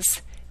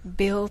is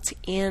built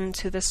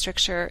into the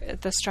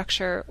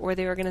structure or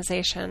the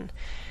organization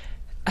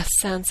a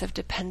sense of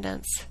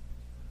dependence,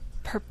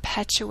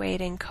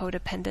 perpetuating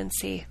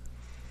codependency.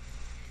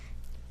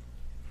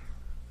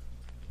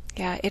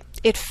 Yeah,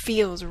 it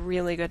feels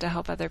really good to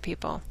help other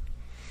people.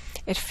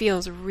 It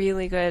feels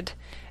really good,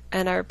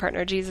 and our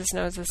partner Jesus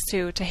knows this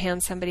too, to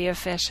hand somebody a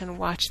fish and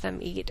watch them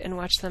eat and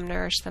watch them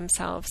nourish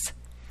themselves.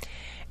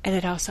 And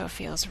it also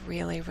feels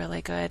really,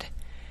 really good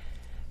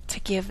to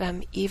give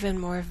them even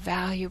more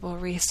valuable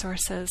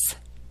resources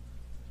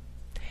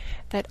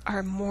that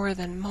are more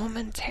than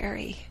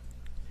momentary,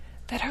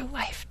 that are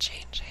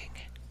life-changing.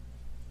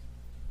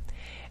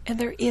 And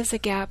there is a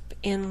gap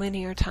in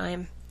linear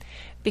time,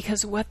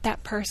 because what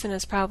that person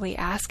is probably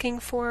asking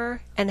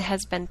for and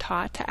has been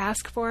taught to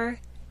ask for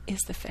is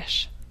the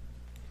fish.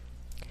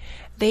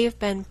 They've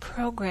been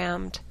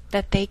programmed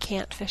that they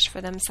can't fish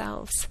for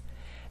themselves.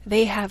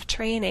 They have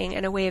training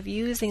and a way of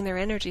using their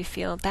energy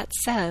field that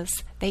says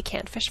they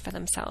can't fish for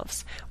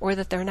themselves, or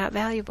that they're not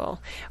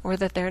valuable, or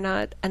that they're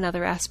not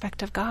another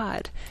aspect of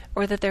God,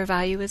 or that their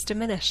value is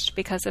diminished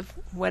because of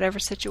whatever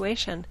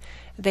situation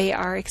they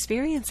are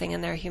experiencing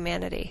in their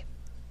humanity.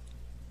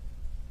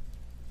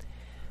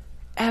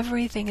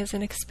 Everything is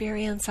an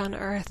experience on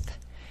earth,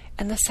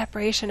 and the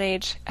separation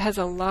age has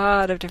a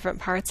lot of different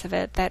parts of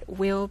it that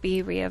will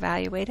be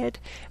reevaluated,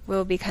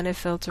 will be kind of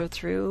filtered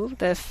through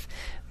the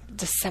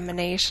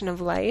dissemination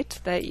of light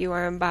that you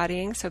are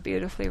embodying so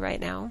beautifully right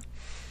now.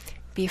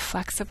 Be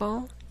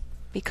flexible,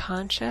 be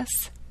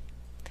conscious,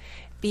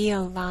 be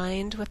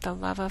aligned with the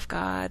love of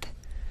God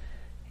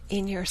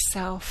in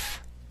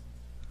yourself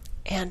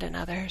and in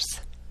others,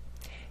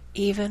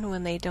 even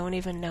when they don't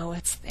even know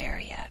it's there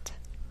yet.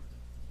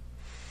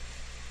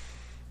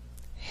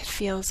 It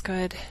feels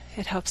good.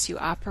 It helps you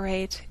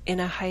operate in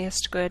a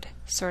highest good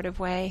sort of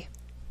way.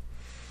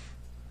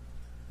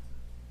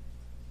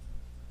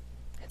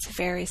 It's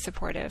very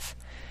supportive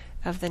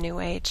of the New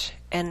Age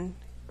and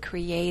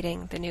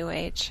creating the New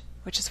Age,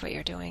 which is what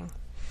you're doing.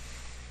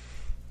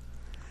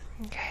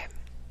 Okay.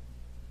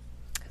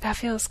 That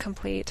feels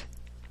complete.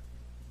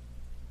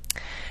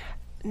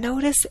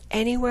 Notice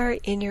anywhere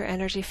in your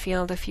energy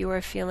field if you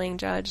are feeling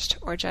judged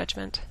or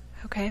judgment.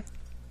 Okay?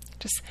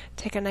 Just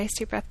take a nice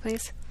deep breath,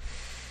 please.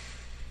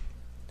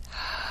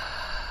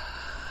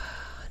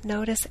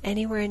 Notice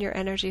anywhere in your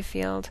energy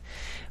field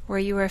where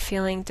you are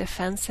feeling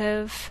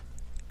defensive,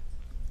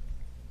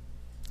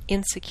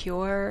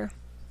 insecure,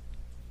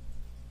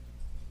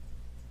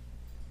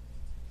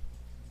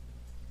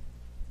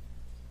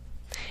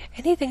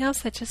 anything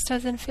else that just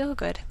doesn't feel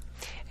good.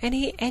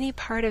 Any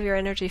part of your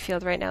energy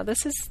field right now.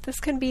 This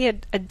can be a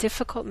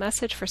difficult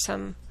message for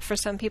some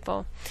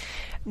people.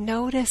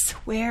 Notice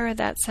where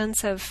that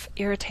sense of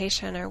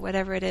irritation or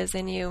whatever it is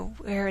in you,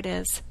 where it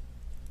is.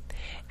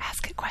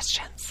 Ask it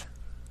questions.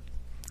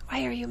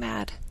 Why are you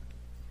mad?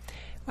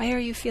 Why are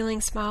you feeling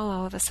small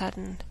all of a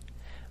sudden?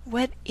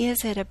 What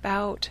is it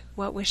about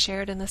what was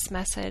shared in this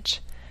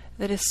message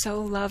that is so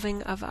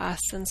loving of us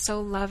and so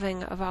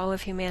loving of all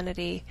of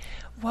humanity?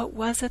 What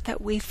was it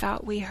that we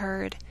thought we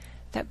heard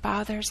that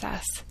bothers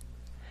us?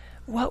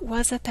 What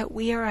was it that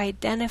we are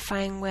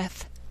identifying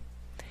with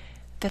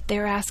that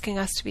they're asking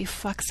us to be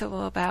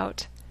flexible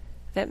about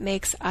that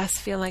makes us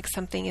feel like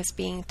something is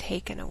being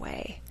taken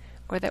away,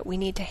 or that we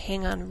need to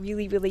hang on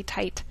really, really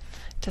tight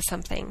to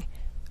something,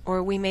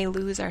 or we may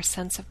lose our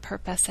sense of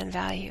purpose and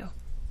value?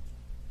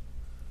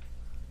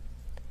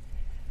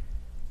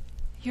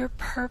 Your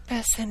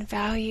purpose and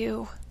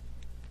value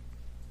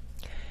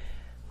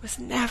was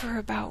never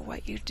about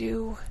what you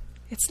do.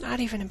 It's not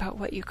even about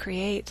what you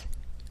create.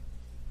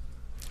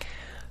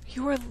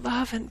 Your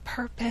love and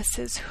purpose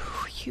is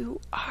who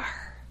you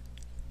are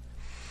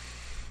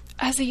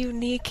as a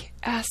unique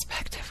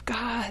aspect of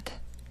God.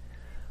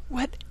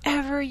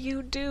 Whatever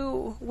you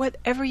do,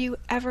 whatever you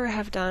ever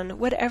have done,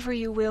 whatever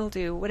you will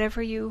do,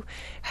 whatever you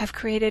have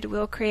created,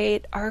 will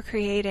create, are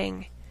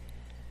creating,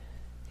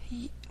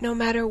 no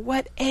matter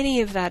what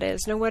any of that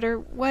is, no matter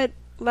what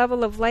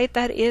level of light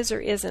that is or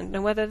isn't,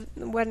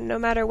 no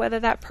matter whether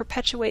that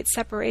perpetuates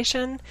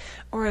separation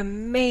or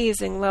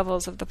amazing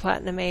levels of the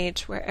Platinum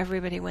Age where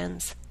everybody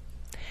wins,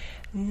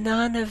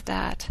 none of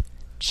that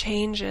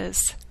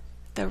changes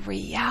the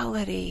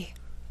reality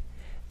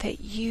that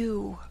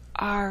you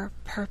are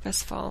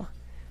purposeful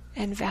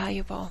and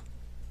valuable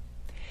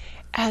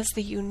as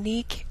the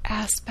unique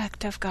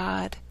aspect of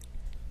God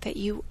that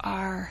you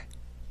are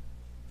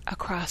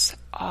across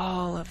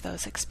all of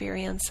those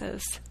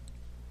experiences,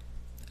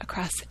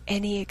 across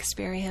any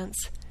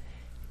experience,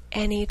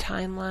 any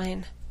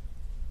timeline,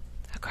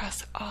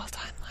 across all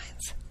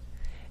timelines,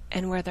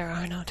 and where there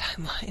are no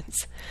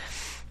timelines,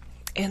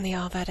 in the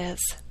all that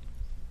is.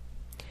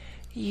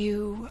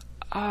 You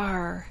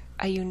are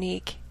a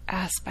unique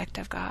aspect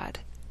of God,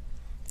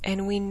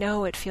 and we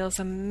know it feels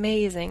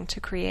amazing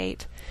to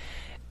create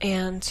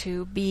and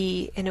to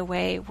be in a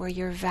way where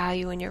your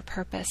value and your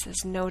purpose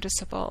is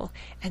noticeable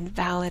and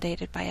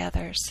validated by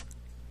others.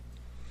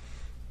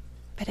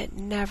 But it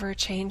never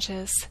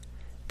changes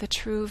the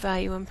true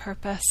value and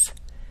purpose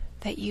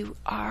that you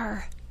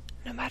are,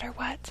 no matter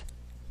what.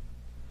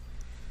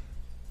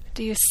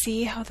 Do you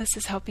see how this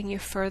is helping you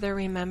further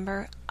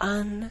remember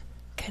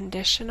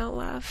unconditional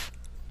love?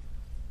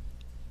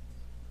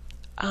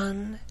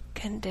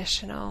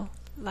 Unconditional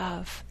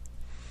love.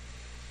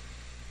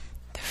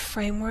 The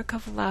framework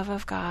of love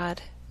of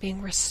God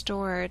being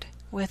restored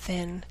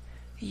within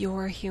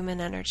your human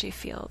energy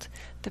field,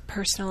 the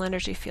personal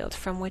energy field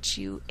from which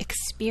you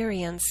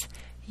experience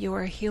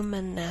your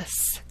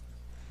humanness.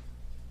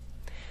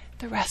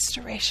 The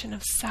restoration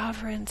of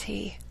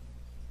sovereignty,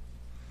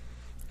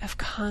 of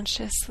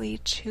consciously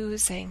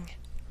choosing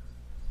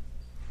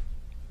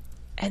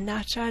and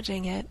not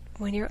judging it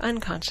when you're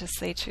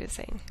unconsciously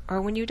choosing,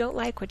 or when you don't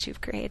like what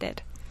you've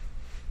created,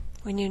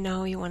 when you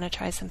know you want to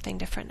try something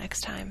different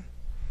next time.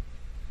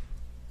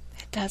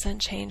 It doesn't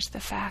change the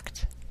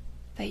fact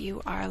that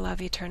you are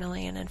love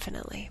eternally and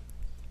infinitely.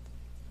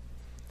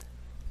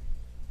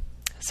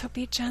 So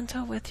be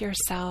gentle with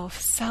yourself.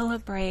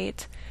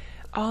 Celebrate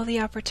all the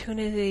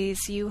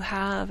opportunities you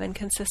have and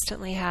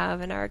consistently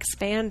have and are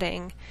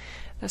expanding.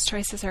 Those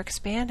choices are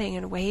expanding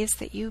in ways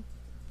that you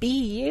be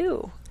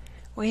you,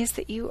 ways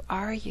that you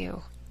are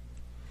you.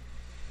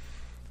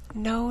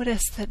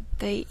 Notice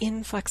the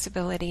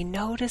inflexibility,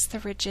 notice the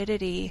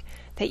rigidity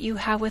that you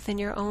have within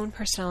your own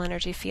personal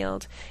energy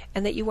field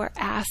and that you are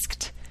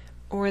asked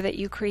or that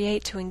you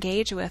create to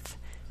engage with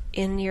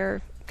in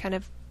your kind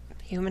of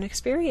human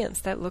experience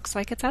that looks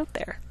like it's out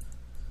there.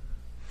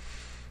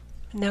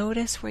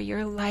 Notice where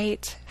your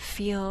light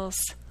feels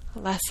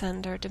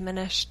lessened or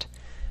diminished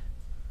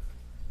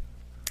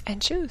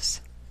and choose.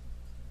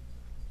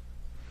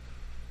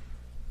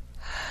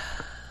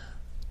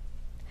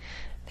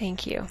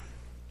 Thank you.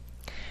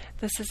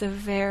 This is a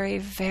very,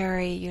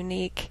 very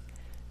unique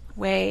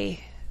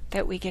way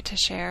that we get to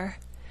share.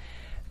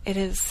 It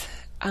is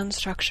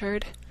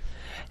unstructured,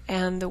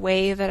 and the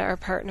way that our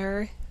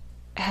partner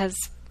has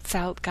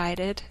felt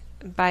guided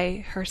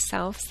by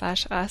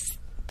herself/us,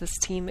 this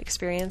team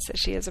experience that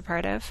she is a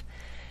part of,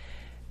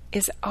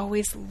 is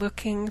always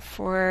looking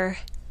for,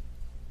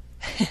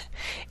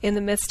 in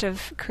the midst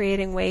of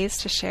creating ways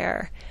to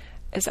share,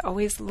 is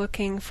always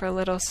looking for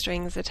little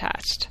strings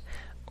attached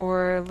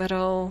or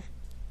little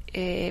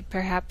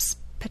perhaps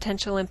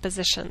potential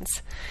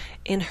impositions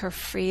in her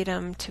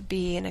freedom to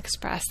be and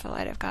express the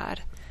light of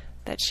God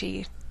that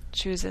she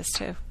chooses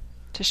to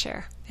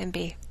share and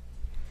be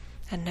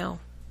and know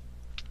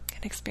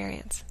and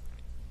experience.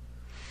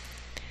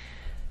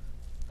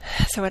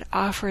 So it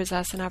offers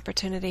us an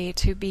opportunity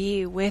to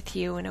be with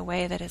you in a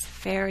way that is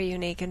very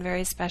unique and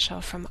very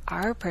special from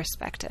our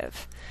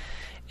perspective.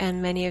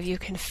 And many of you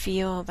can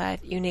feel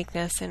that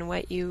uniqueness in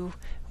what you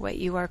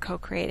are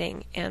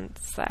co-creating and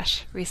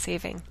 /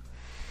 receiving.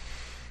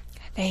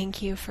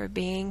 Thank you for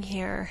being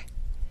here.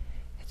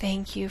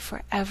 Thank you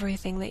for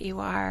everything that you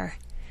are,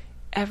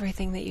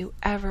 everything that you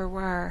ever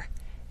were,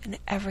 and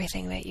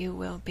everything that you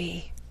will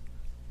be.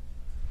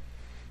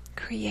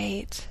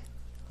 Create,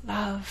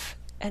 love,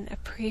 and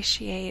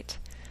appreciate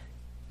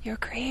your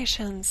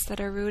creations that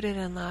are rooted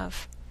in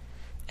love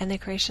and the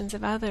creations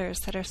of others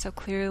that are so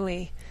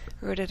clearly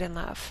rooted in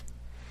love.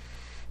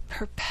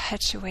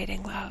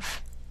 Perpetuating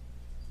love.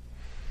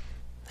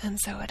 And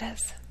so it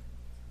is.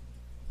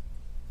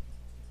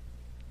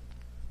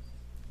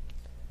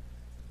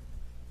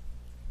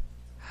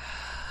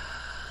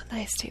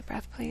 Nice deep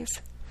breath,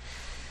 please.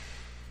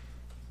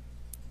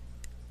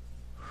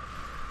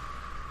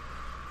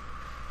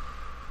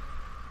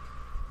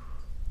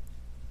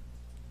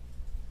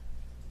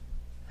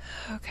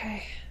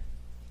 Okay.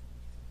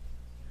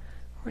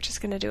 We're just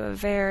going to do a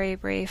very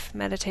brief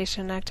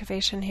meditation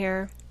activation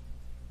here.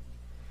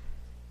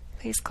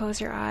 Please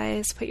close your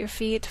eyes, put your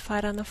feet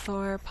flat on the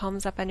floor,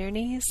 palms up on your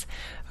knees,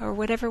 or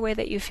whatever way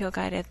that you feel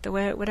guided,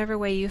 whatever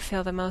way you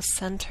feel the most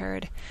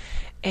centered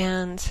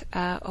and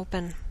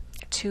open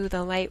to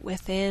the light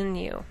within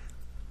you.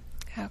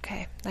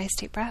 Okay, nice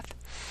deep breath.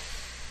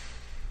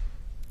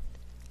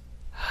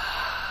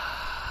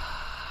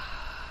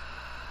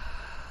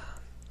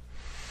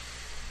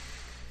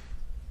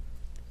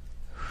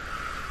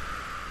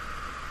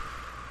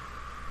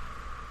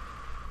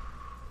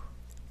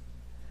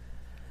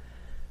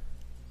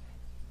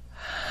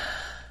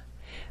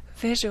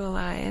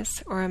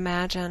 Visualize or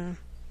imagine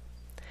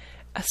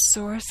a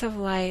source of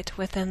light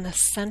within the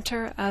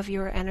center of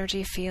your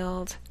energy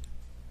field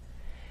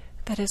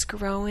that is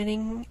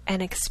growing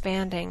and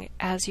expanding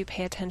as you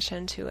pay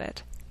attention to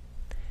it.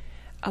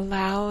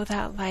 Allow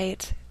that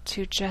light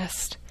to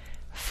just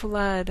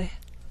flood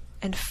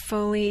and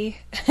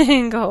fully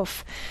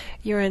engulf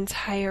your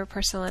entire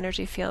personal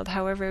energy field,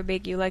 however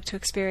big you like to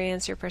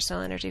experience your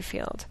personal energy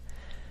field.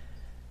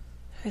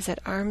 Is it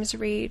arm's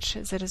reach?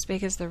 Is it as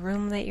big as the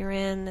room that you're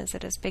in? Is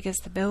it as big as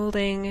the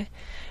building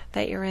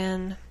that you're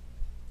in?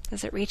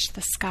 Does it reach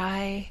the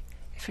sky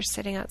if you're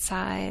sitting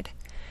outside?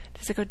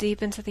 Does it go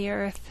deep into the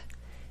earth,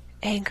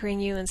 anchoring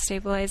you and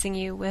stabilizing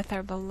you with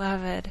our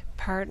beloved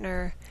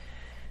partner,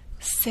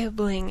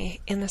 sibling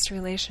in this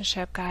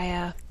relationship,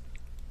 Gaia,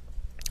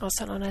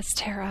 also known as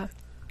Terra?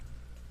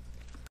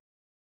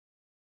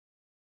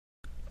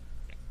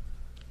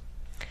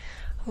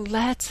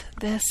 Let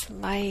this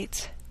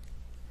light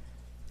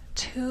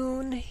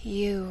tune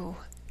you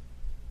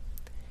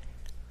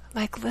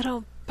like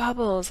little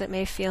bubbles, it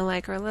may feel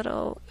like, or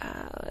little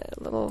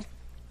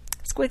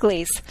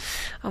squigglies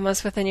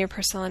almost within your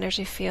personal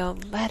energy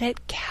field. Let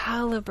it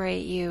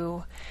calibrate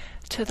you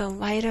to the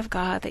light of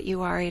God that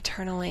you are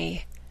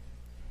eternally,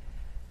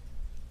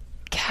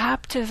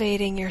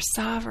 captivating your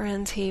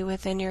sovereignty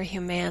within your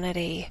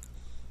humanity,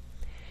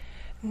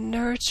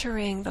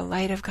 nurturing the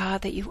light of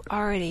God that you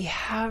already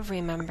have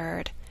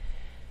remembered,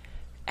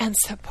 and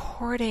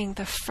supporting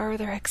the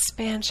further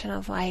expansion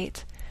of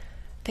light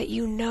that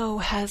you know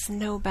has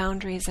no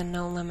boundaries and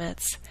no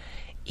limits,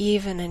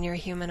 even in your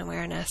human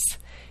awareness,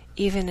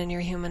 even in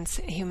your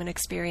human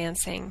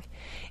experiencing,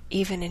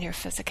 even in your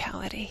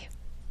physicality.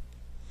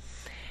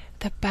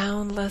 The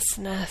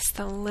boundlessness,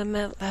 the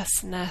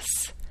limitlessness,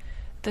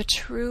 the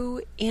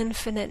true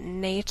infinite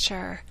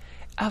nature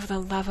of the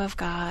love of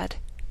God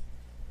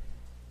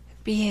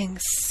being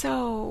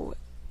so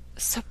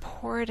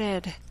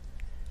supported,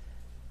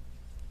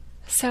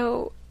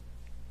 so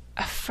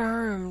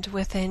affirmed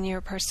within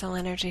your personal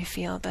energy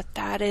field, that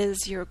that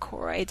is your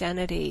core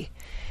identity,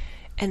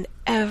 and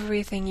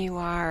everything you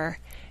are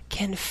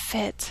can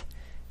fit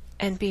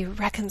and be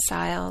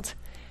reconciled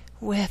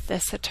with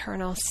this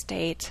eternal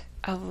state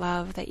of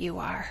love that you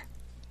are.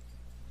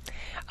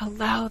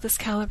 Allow this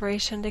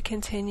calibration to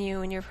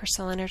continue in your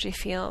personal energy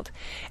field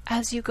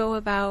as you go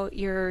about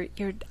your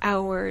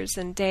hours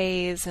and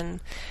days and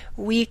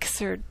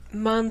weeks or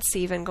months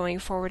even going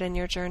forward in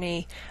your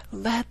journey.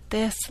 Let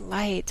this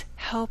light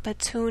help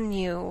attune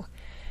you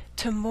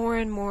to more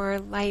and more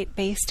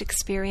light-based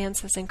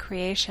experiences and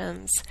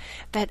creations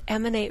that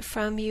emanate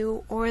from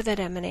you or that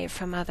emanate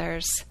from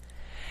others.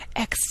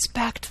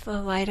 Expect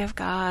the light of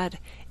God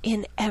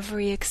in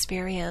every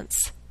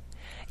experience.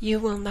 You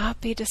will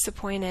not be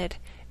disappointed,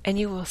 and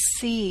you will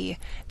see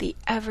the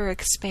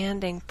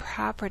ever-expanding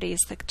properties,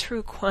 the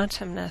true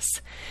quantumness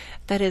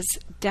that is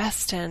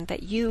destined,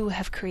 that you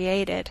have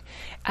created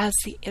as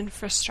the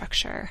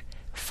infrastructure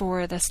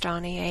for this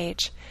dawning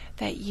age,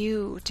 that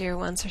you, dear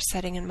ones, are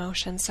setting in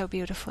motion so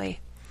beautifully.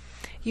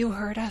 You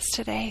heard us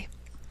today.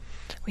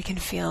 We can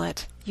feel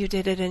it. You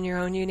did it in your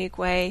own unique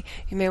way.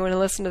 You may want to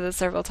listen to this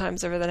several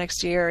times over the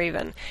next year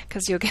even,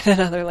 because you'll get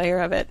another layer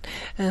of it.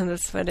 And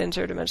this is what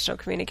interdimensional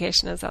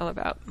communication is all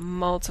about.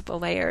 Multiple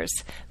layers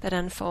that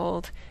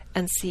unfold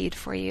and seed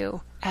for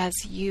you as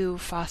you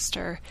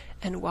foster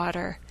and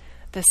water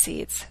the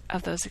seeds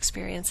of those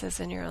experiences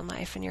in your own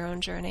life and your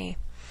own journey.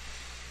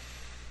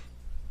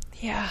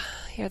 Yeah,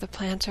 you're the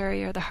planter,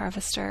 you're the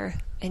harvester,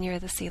 and you're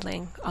the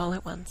seedling all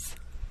at once.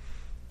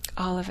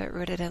 All of it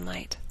rooted in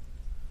light.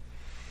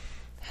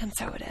 And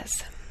so it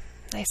is.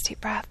 Nice deep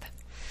breath.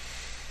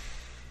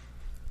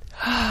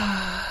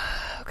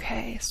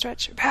 Okay,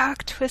 stretch your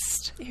back,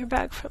 twist your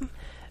back from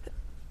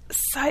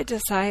side to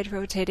side,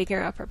 rotating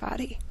your upper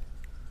body.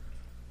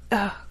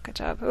 Oh, good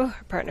job. Oh,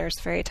 our partner's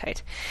very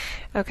tight.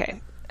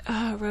 Okay,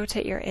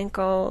 rotate your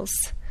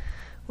ankles,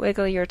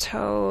 wiggle your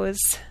toes,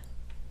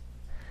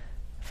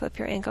 flip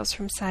your ankles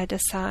from side to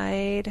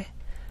side.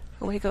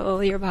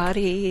 Wiggle your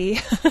body.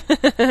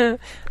 Let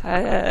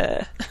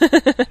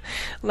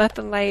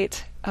the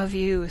light of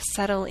you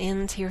settle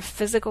into your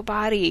physical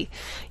body.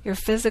 Your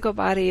physical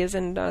body is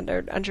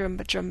under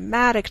a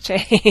dramatic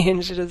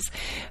change. It is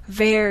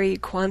very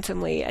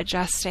quantumly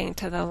adjusting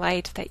to the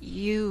light that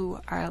you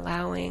are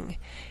allowing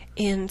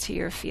into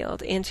your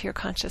field, into your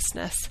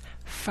consciousness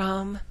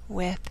from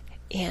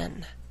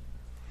within.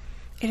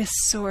 It is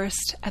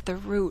sourced at the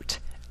root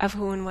of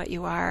who and what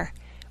you are,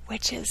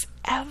 which is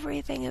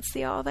everything. It's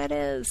the all that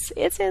is.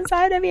 It's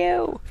inside of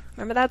you.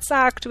 Remember that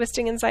sock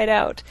twisting inside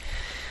out?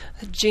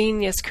 A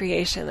genius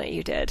creation that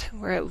you did,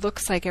 where it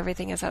looks like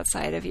everything is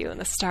outside of you, and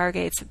the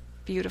Stargate's a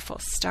beautiful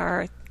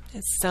star.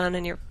 It's sun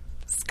in your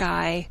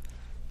sky.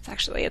 It's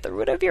actually at the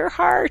root of your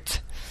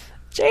heart.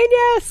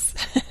 Genius!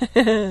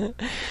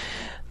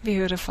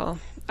 Beautiful.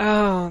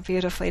 Oh,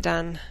 beautifully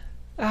done.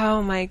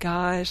 Oh my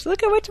gosh,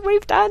 look at what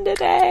we've done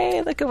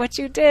today. Look at what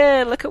you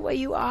did. Look at what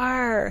you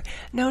are.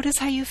 Notice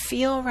how you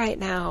feel right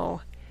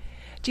now.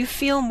 Do you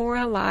feel more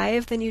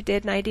alive than you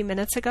did 90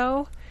 minutes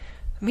ago?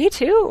 Me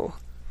too.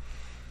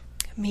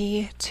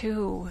 Me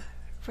too.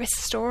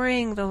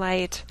 Restoring the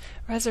light,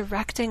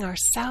 resurrecting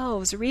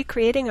ourselves,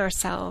 recreating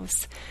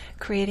ourselves,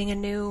 creating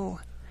anew.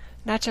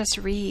 Not just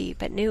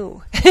but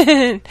new.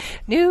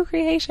 New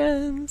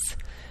creations.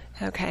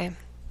 Okay.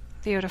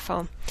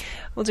 Beautiful.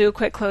 We'll do a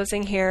quick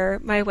closing here.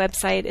 My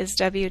website is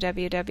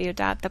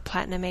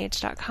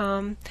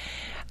www.theplatinumage.com.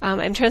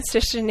 I'm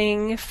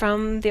transitioning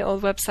from the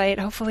old website,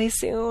 hopefully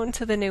soon,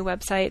 to the new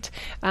website.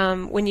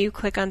 When you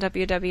click on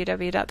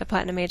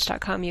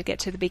www.theplatinumage.com, you get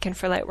to the Beacon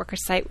for Lightworkers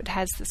site, which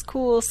has this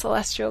cool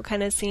celestial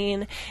kind of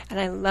scene, and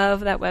I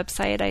love that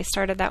website. I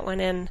started that one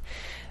in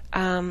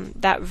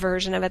that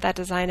version of it, that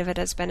design of it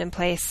has been in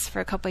place for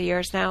a couple of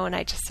years now, and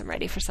I just am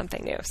ready for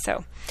something new.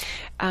 So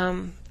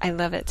I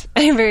love it.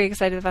 I'm very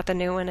excited about the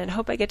new one and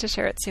hope I get to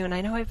share it soon.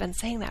 I know I've been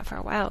saying that for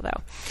a while,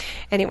 though.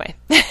 Anyway,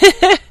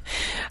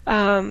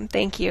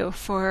 thank you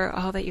for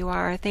all that you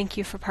are. Thank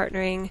you for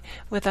partnering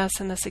with us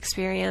in this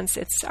experience.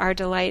 It's our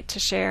delight to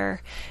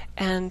share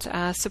and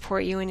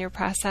support you in your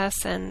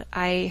process, and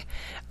I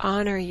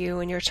honor you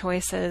and your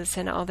choices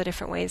and all the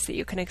different ways that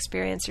you can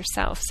experience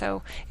yourself.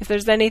 So if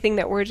there's anything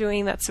that we're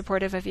doing that's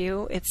supportive of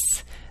you,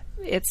 it's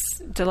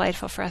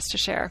delightful for us to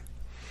share.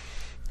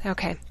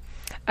 Okay.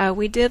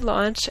 We did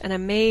launch an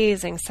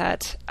amazing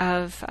set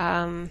of,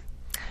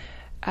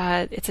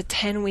 it's a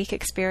 10-week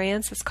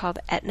experience. It's called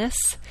Etnus.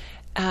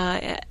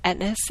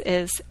 Etnus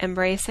is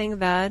Embracing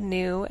the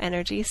New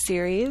Energy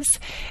series,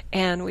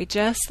 and we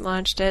just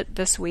launched it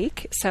this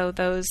week. So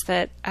those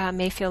that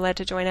may feel led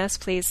to join us,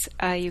 please,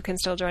 you can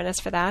still join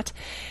us for that.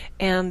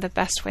 And the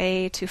best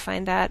way to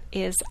find that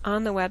is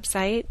on the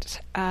website,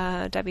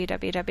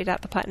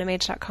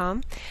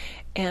 www.theplatinumage.com,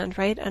 and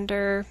right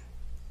under,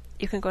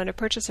 you can go into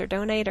purchase or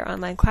donate or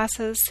online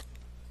classes,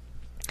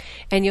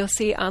 And you'll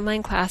see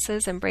online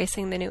classes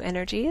embracing the new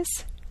energies.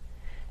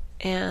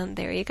 And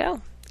there you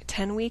go.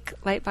 10-week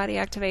light body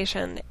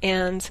activation.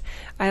 And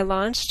I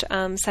launched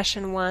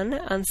session 1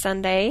 on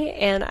Sunday,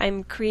 and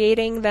I'm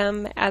creating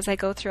them as I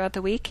go throughout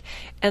the week.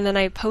 And then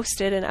I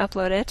post it and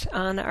upload it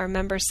on our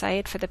member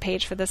site for the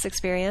page for this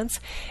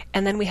experience.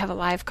 And then we have a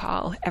live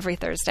call every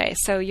Thursday.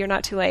 So you're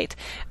not too late.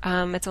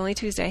 It's only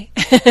Tuesday.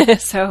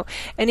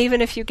 And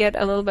even if you get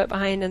a little bit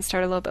behind and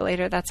start a little bit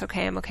later, that's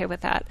okay. I'm okay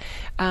with that.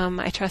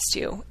 I trust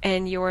you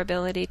and your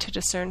ability to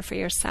discern for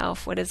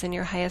yourself what is in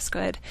your highest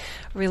good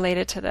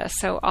related to this.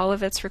 So all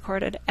of it's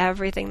recorded.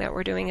 Everything that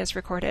we're doing is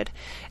recorded,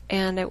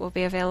 and it will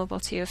be available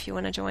to you if you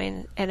want to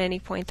join at any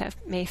point that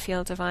may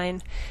feel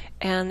divine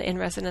and in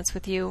resonance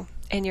with you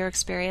and your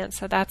experience.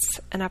 So that's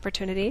an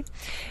opportunity.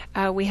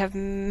 We have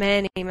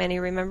many, many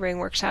remembering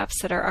workshops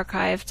that are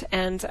archived,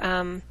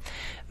 and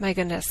my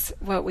goodness,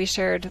 what we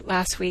shared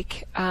last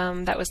week,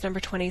 that was number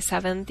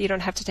 27. You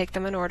don't have to take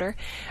them in order.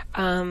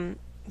 Yeah,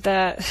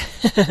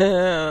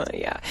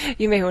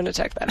 you may want to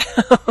check that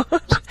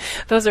out.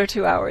 Those are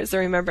 2 hours, the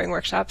remembering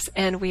workshops,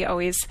 and we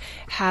always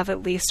have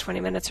at least 20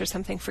 minutes or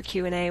something for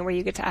Q&A where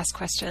you get to ask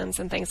questions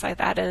and things like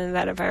that. And in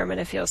that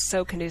environment, it feels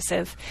so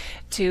conducive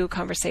to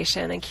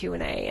conversation and Q&A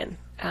and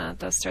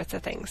those sorts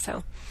of things.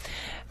 So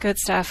good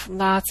stuff.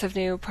 Lots of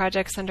new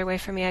projects underway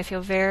for me. I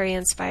feel very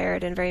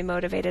inspired and very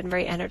motivated and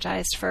very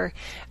energized for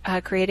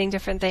creating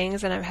different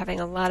things, and I'm having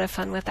a lot of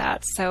fun with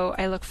that. So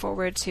I look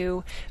forward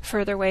to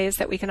further ways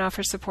that we can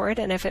offer support,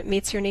 and if it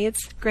meets your needs,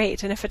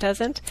 great. And if it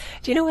doesn't,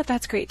 do you know what?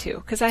 That's great too,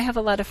 because I have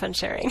a lot of fun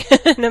sharing,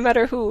 no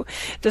matter who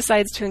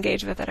decides to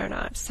engage with it or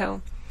not.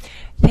 So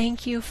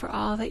thank you for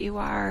all that you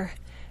are.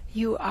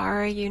 You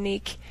are a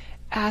unique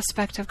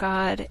aspect of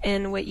God,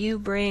 and what you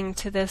bring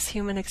to this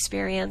human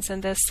experience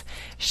and this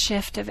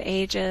shift of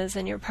ages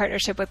and your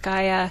partnership with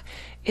Gaia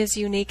is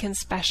unique and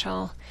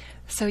special.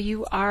 So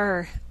you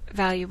are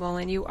valuable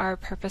and you are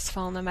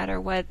purposeful no matter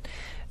what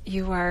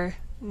you are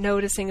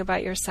noticing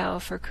about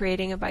yourself or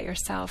creating about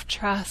yourself.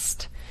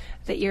 Trust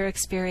that your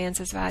experience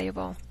is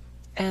valuable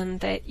and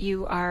that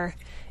you are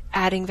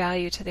adding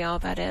value to the all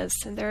that is.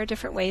 And there are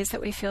different ways that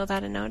we feel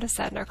that and notice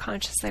that and are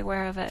consciously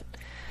aware of it.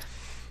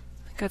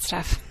 Good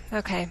stuff.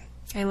 Okay.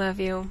 I love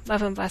you.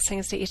 Love and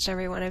blessings to each and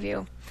every one of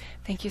you.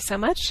 Thank you so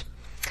much.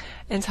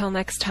 Until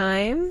next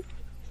time,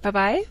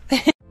 bye-bye.